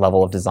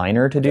level of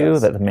designer to do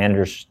that the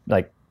managers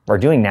are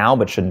doing now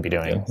but shouldn't be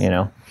doing.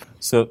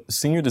 So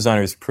senior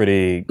designer is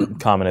pretty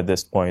common at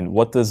this point.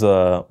 What does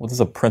a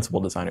principal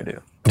designer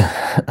do?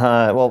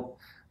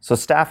 So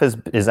staff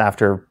is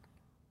after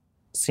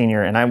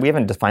senior, and we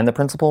haven't defined the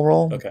principal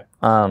role. Okay.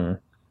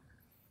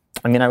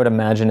 I mean, I would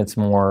imagine it's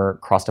more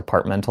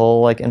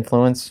cross-departmental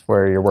influence,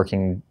 where you're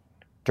working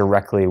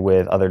directly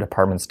with other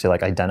departments to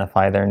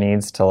identify their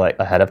needs to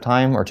ahead of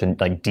time, or to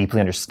deeply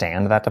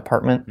understand that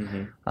department.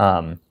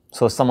 Mm-hmm.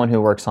 So someone who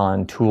works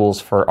on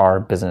tools for our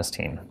business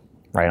team,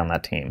 right, on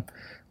that team,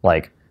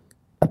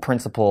 a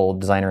principal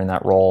designer in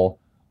that role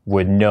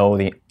would know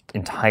the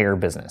entire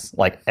business,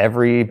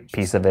 every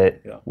piece of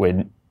it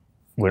would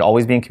would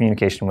always be in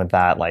communication with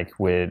that, like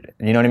would,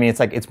 you know what I mean? It's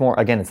like, it's more,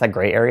 again, it's that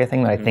gray area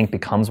thing that I think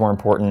becomes more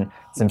important.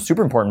 It's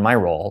super important in my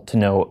role to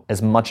know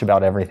as much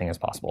about everything as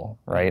possible,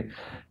 right?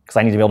 Because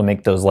I need to be able to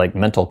make those like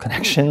mental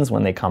connections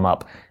when they come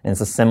up. And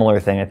it's a similar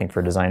thing, I think,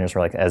 for designers,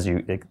 where like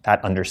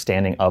that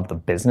understanding of the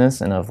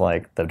business and of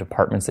like the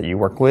departments that you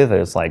work with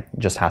is like,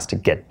 just has to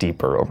get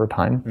deeper over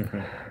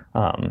time,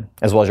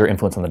 as well as your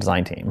influence on the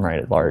design team, right,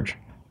 at large.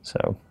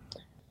 So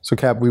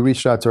Cap, we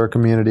reached out to our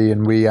community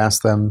and we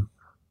asked them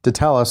to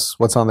tell us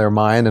what's on their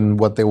mind and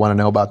what they want to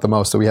know about the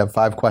most. So we have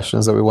 5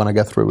 questions that we want to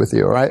get through with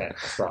you, all right?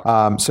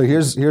 Okay, so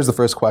here's the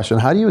first question.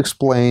 How do you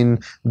explain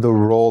the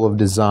role of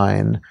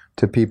design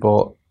to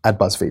people at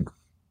BuzzFeed?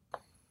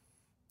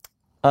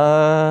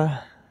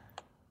 I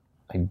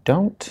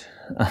don't.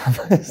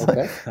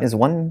 Is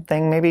one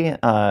thing maybe.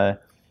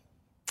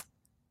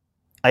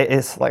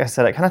 It's like I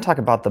said, I kind of talk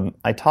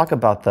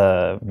about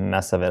the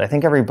mess of it. I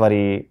think I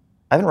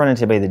haven't run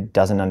into anybody that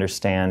doesn't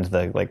understand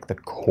the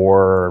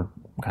core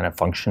kind of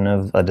function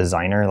of a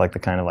designer, like the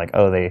kind of like,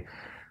 oh,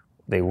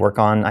 they work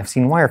on, I've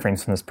seen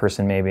wireframes from this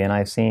person maybe, and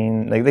I've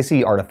seen, like, they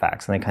see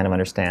artifacts and they kind of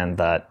understand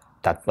that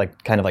that's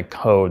like kind of like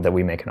code that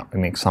we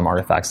make some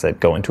artifacts that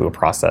go into a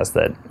process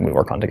that we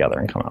work on together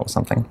and come out with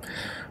something.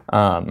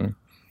 But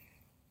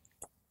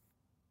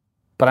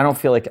I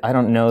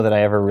don't know that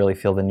I ever really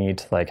feel the need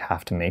to like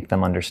have to make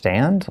them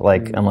understand,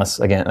 like, unless,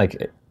 again,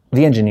 like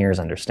the engineers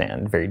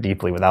understand very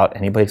deeply without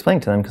anybody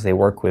explaining to them, because they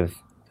work with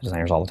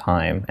designers all the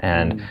time,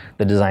 and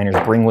the designers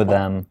bring with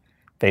them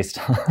based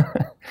on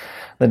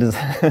and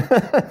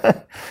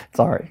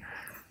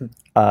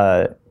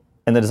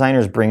the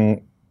designers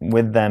bring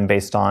with them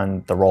based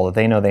on the role that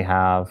they know they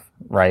have,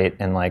 right?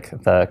 And like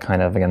the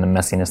kind of, again, the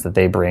messiness that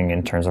they bring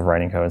in terms of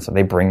writing code. So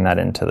they bring that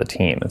into the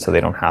team, and so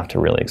they don't have to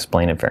really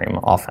explain it very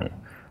often.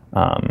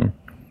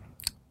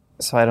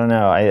 So I don't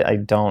know. I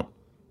don't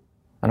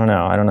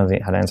know. I don't know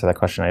how to answer that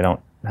question.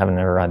 Haven't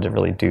ever had to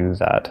really do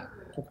that.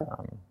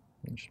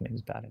 Which maybe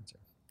is a bad answer.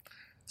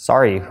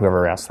 Sorry,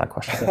 whoever asked that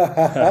question.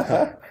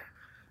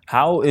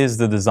 How is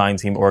the design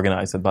team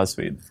organized at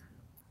BuzzFeed?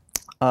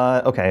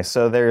 Okay,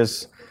 so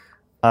there's,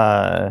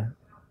 so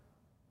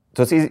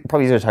it's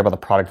probably easier to talk about the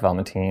product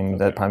development team.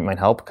 That probably might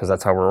help, because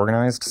that's how we're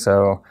organized.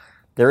 So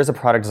there is a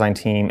product design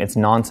team. It's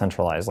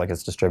non-centralized, like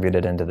it's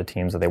distributed into the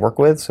teams that they work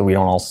with. So they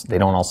don't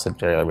all sit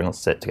together. We don't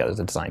sit together as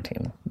a design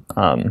team.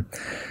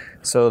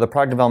 So the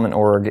product development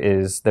org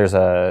is, there's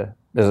a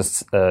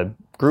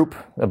group,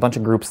 a bunch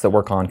of groups that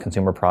work on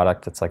consumer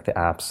product. It's like the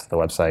apps, the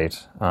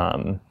website,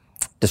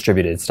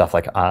 distributed stuff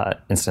like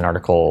Instant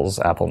Articles,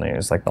 Apple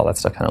News, like all that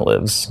stuff kind of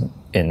lives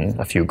in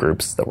a few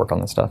groups that work on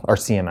this stuff. Our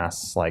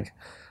CMS, like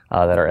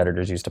that our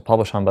editors use to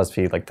publish on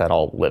BuzzFeed, like that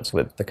all lives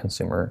with the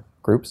consumer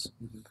groups.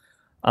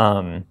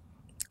 And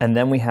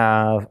then we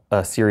have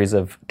a series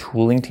of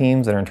tooling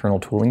teams, that are internal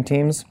tooling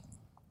teams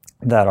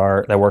that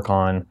work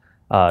on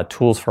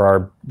tools for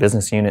our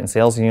business unit and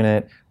sales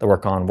unit, that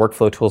work on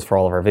workflow tools for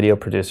all of our video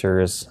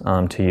producers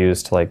to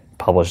use to like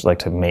publish, like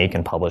to make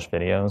and publish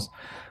videos.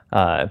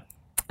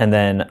 And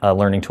then a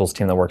learning tools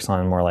team that works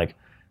on more like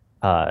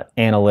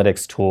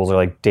analytics tools or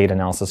like data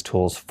analysis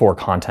tools for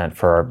content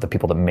for the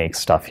people that make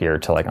stuff here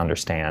to like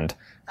understand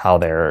how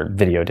their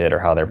video did or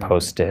how their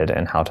post did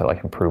and how to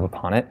like improve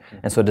upon it.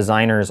 And so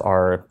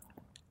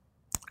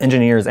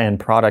engineers and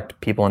product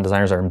people and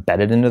designers are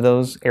embedded into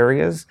those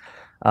areas.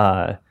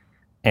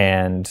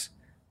 And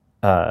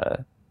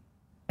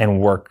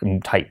work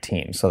in tight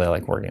teams. So they're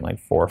like working like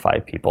 4 or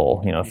 5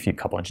 people, a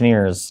couple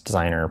engineers,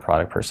 designer,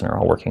 product person are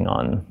all working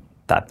on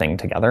that thing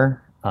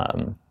together.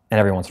 And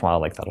every once in a while,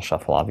 like that'll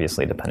shuffle,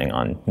 obviously, depending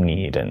on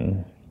need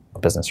and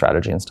business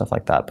strategy and stuff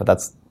like that. But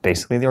that's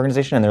basically the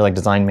organization. And they're like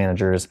design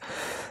managers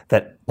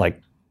that like,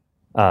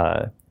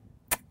 that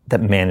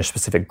manage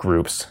specific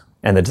groups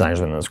and the designers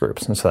within those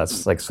groups. And so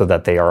that's like, so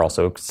that they are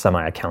also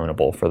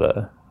semi-accountable for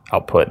the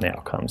output and the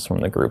outcomes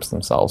from the groups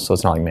themselves. So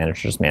it's not like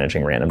managers just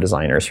managing random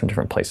designers from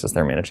different places.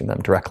 They're managing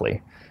them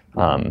directly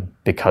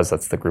because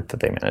that's the group that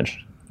they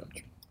manage.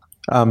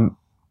 I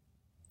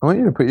want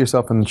you to put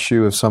yourself in the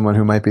shoe of someone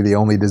who might be the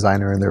only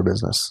designer in their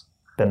business.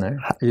 Been there.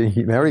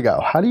 There we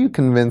go. How do you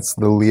convince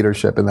the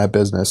leadership in that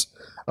business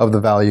of the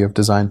value of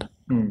design?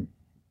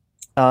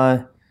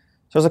 So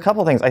there's a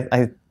couple things.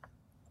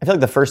 I feel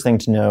like the first thing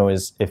to know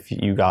is if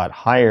you got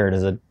hired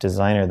as a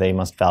designer, they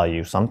must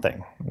value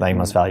something. They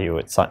must value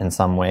it in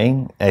some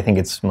way. I think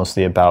it's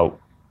mostly about,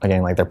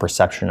 again, like their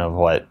perception of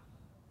what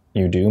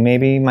you do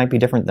maybe might be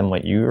different than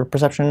what your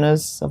perception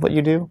is of what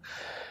you do.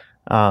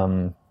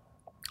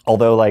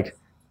 Although, like,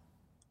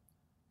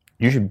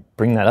 you should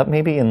bring that up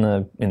maybe in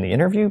the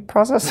interview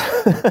process.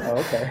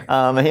 Oh, okay.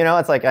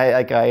 It's like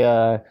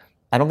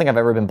I don't think I've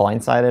ever been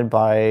blindsided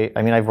by,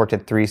 I've worked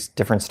at 3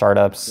 different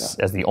startups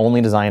as the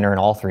only designer in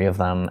all 3 of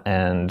them,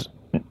 and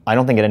I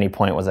don't think at any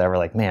point was I ever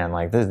like, man,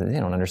 like, they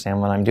don't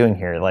understand what I'm doing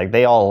here. Like,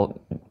 they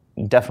all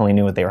definitely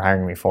knew what they were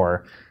hiring me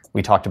for.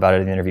 We talked about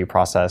it in the interview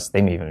process. They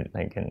even,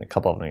 like, and a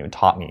couple of them even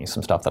taught me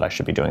some stuff that I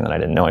should be doing that I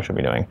didn't know I should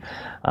be doing.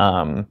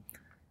 And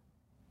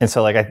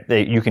so, like,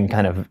 you should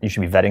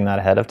be vetting that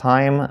ahead of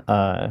time.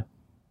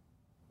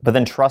 but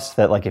then trust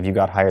that like if you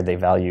got hired, they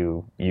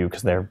value you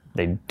because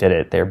they did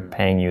it. They're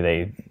paying you.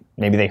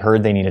 Maybe they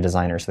heard they need a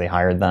designer, so they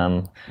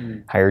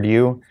hired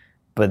you.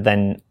 But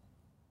then,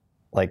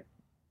 like,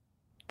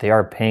 they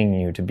are paying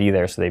you to be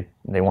there, so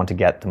they want to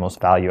get the most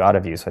value out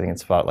of you. So I think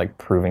it's about like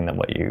proving that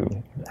what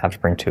you have to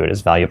bring to it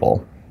is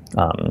valuable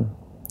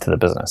to the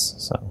business.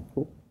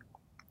 So,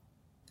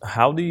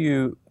 how do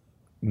you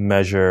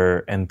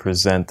measure and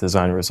present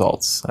design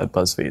results at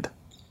BuzzFeed?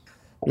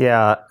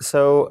 Yeah,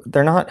 so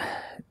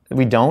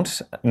we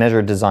don't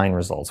measure design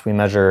results. We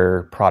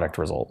measure product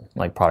result,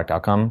 like product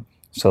outcome.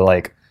 So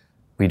like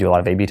we do a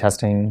lot of A/B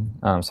testing.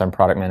 So I'm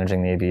product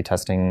managing the A/B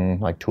testing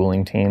like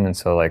tooling team. And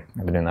so like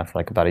I've been doing that for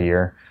like about a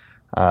year.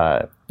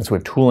 And so we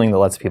have tooling that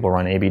lets people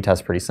run A/B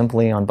tests pretty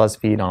simply on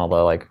BuzzFeed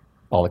on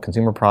all the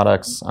consumer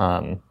products.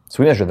 So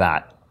we measure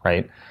that,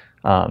 right?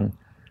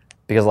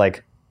 Because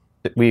like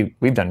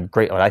we've done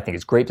great, what I think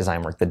is great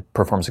design work that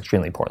performs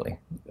extremely poorly.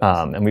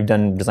 And we've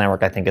done design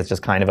work I think is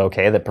just kind of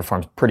okay that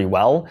performs pretty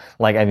well.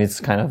 Like, I mean,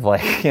 it's kind of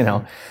like,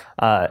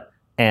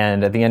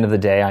 and at the end of the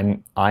day,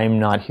 I'm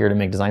not here to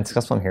make design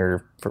successful.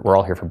 We're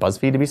all here for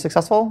BuzzFeed to be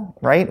successful,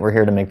 right? We're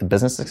here to make the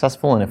business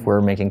successful. And if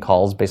we're making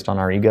calls based on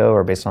our ego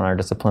or based on our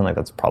discipline, like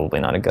that's probably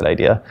not a good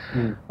idea.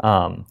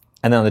 And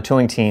then on the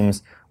tooling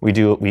teams,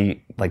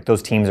 we like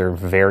those teams are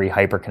very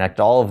hyper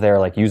connected. All of their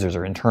like users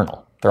are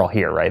internal. They're all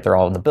here, right? They're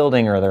all in the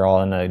building, or they're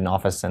all in the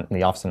office in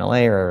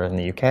LA or in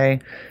the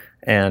UK,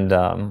 and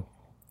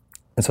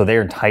so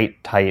they're in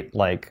tight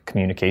like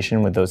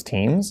communication with those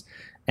teams,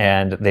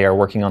 and they are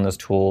working on those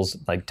tools,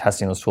 like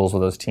testing those tools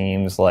with those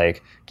teams,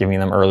 like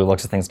giving them early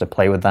looks at things to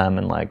play with them,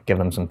 and like give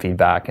them some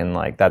feedback, and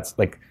like that's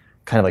like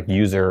kind of like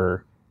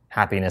user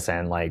happiness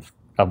and like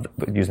of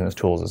using those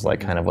tools is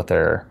like kind of what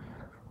they're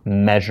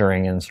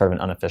measuring in sort of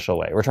an unofficial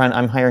way.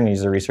 I'm hiring a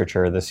user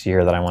researcher this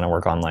year that I want to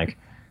work on like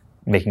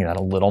making that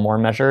a little more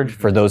measured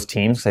for those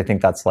teams, because I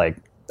think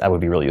that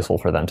would be really useful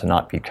for them to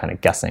not be kind of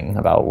guessing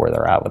about where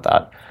they're at with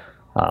that.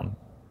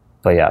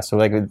 But yeah, so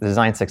like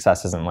design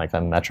success isn't like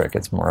a metric.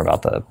 It's more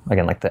about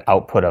the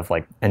output of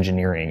like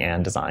engineering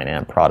and design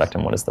and product,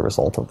 and what is the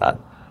result of that.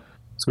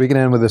 So we can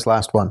end with this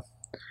last one.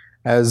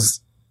 As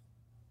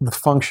the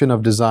function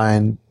of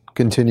design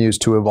continues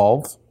to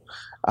evolve,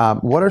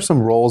 what are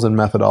some roles and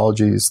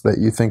methodologies that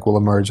you think will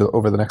emerge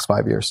over the next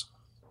 5 years?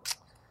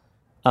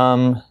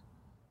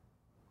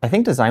 I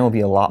think design will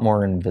be a lot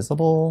more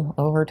invisible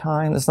over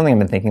time. This is something I've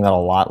been thinking about a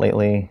lot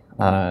lately.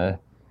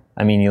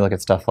 I mean, you look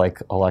at stuff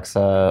like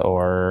Alexa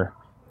or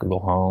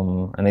Google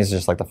Home, and these are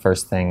just like the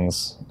first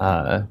things.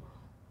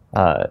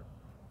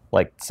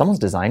 Like someone's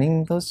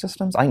designing those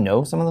systems. I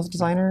know some of those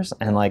designers,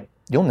 and like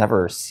you'll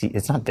never see.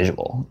 It's not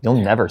visual.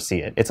 You'll never see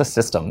it. It's a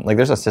system. Like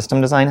there's a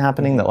system design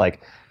happening that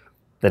like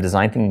the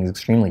design thinking is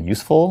extremely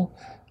useful.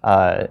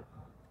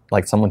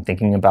 Like someone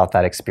thinking about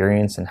that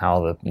experience and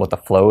what the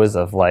flow is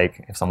of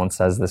like, if someone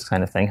says this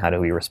kind of thing, how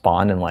do we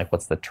respond, and like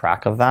what's the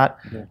track of that?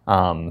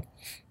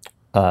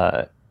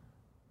 Yeah.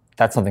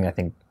 That's something I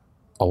think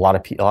a lot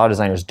of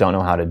designers don't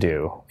know how to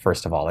do.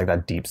 First of all, like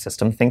that deep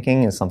system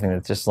thinking is something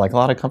that's just like a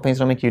lot of companies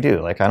don't make you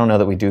do. Like I don't know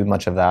that we do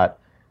much of that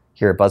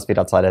here at BuzzFeed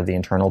outside of the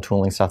internal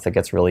tooling stuff that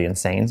gets really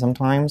insane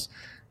sometimes.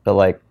 But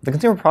like the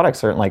consumer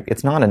products are like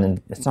it's not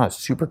a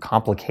super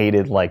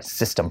complicated like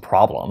system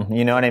problem.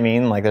 You know what I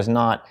mean? Like it's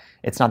not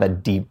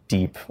that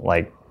deep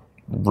like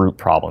root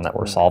problem that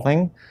we're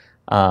solving.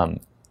 And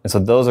so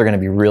those are going to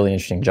be really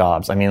interesting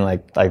jobs. I mean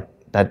like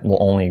that will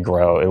only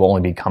grow. It will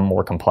only become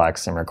more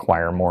complex and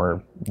require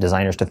more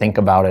designers to think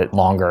about it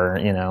longer.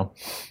 And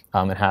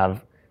I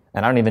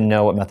don't even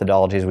know what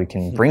methodologies we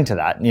can bring to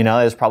that.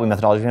 There's probably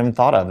methodologies we haven't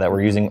thought of that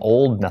we're using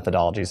old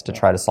methodologies to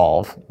try to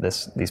solve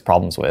these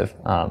problems with.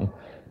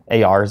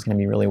 AR is going to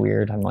be really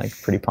weird. I'm like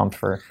pretty pumped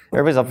for.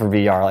 Everybody's up for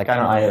VR. Like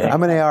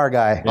I'm an AR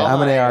guy.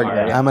 I'm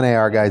an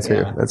AR guy too.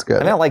 Yeah. That's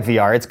good. I mean, I like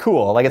VR. It's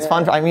cool. Like it's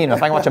fun. I mean,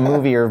 if I can watch a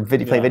movie or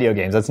play video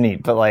games, that's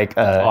neat. But like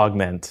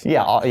augment.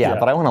 Yeah.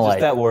 But I want to like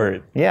that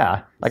word.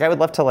 Yeah. Like I would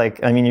love to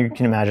like. I mean, you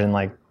can imagine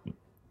like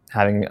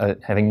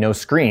having no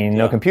screen,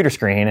 no computer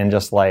screen, and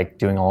just like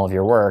doing all of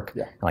your work.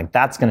 Yeah. Like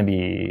that's going to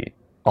be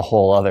a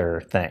whole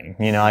other thing.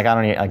 Like I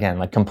don't need, again,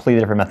 like completely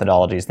different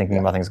methodologies, thinking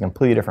about things a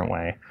completely different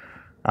way.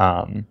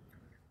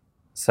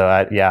 So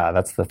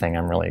that's the thing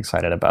I'm really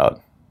excited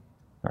about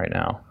right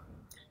now.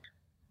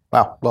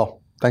 Wow.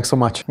 Well, thanks so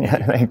much.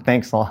 Yeah,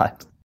 thanks a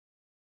lot.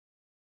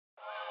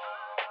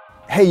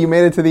 Hey, you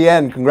made it to the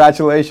end.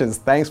 Congratulations.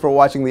 Thanks for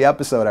watching the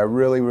episode. I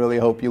really, really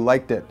hope you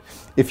liked it.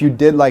 If you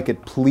did like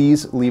it,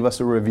 please leave us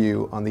a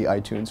review on the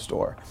iTunes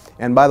store.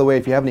 And by the way,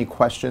 if you have any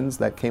questions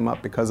that came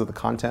up because of the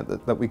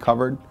content that we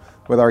covered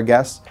with our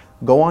guests,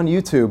 go on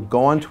YouTube,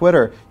 go on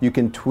Twitter. You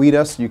can tweet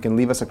us, you can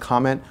leave us a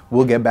comment.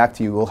 We'll get back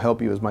to you. We'll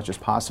help you as much as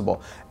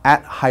possible.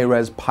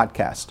 @HighRes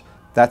Podcast.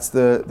 That's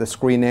the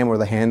screen name or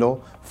the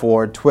handle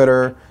for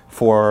Twitter,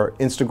 for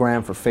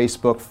Instagram, for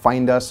Facebook.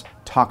 Find us,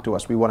 talk to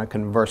us. We want to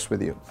converse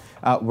with you.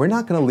 We're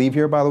not going to leave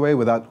here, by the way,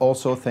 without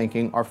also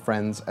thanking our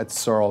friends at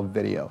Searle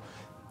Video.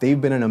 They've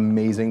been an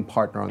amazing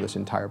partner on this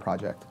entire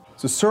project.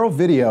 So Searle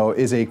Video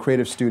is a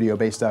creative studio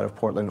based out of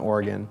Portland,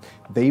 Oregon.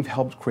 They've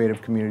helped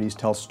creative communities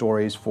tell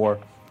stories for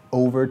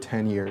over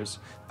 10 years.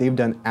 They've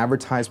done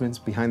advertisements,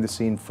 behind the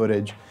scene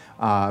footage,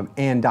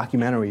 and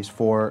documentaries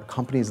for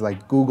companies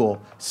like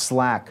Google,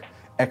 Slack,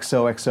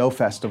 XOXO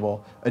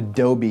Festival,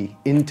 Adobe,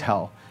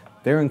 Intel.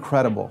 They're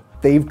incredible.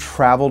 They've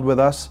traveled with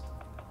us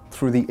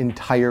through the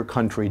entire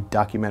country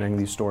documenting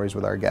these stories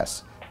with our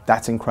guests.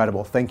 That's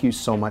incredible. Thank you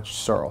so much,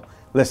 Searle.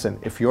 Listen,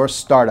 if you're a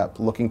startup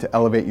looking to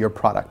elevate your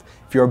product,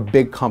 if you're a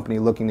big company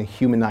looking to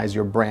humanize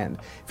your brand,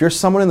 if you're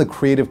someone in the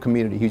creative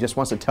community who just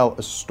wants to tell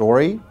a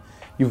story,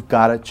 you've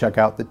got to check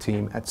out the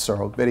team at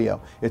Searle Video.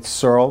 It's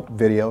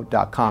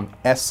searlevideo.com,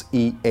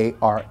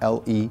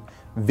 S-E-A-R-L-E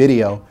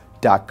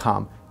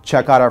video.com.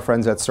 Check out our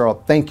friends at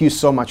Searle. Thank you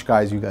so much,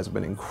 guys. You guys have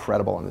been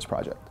incredible on this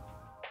project.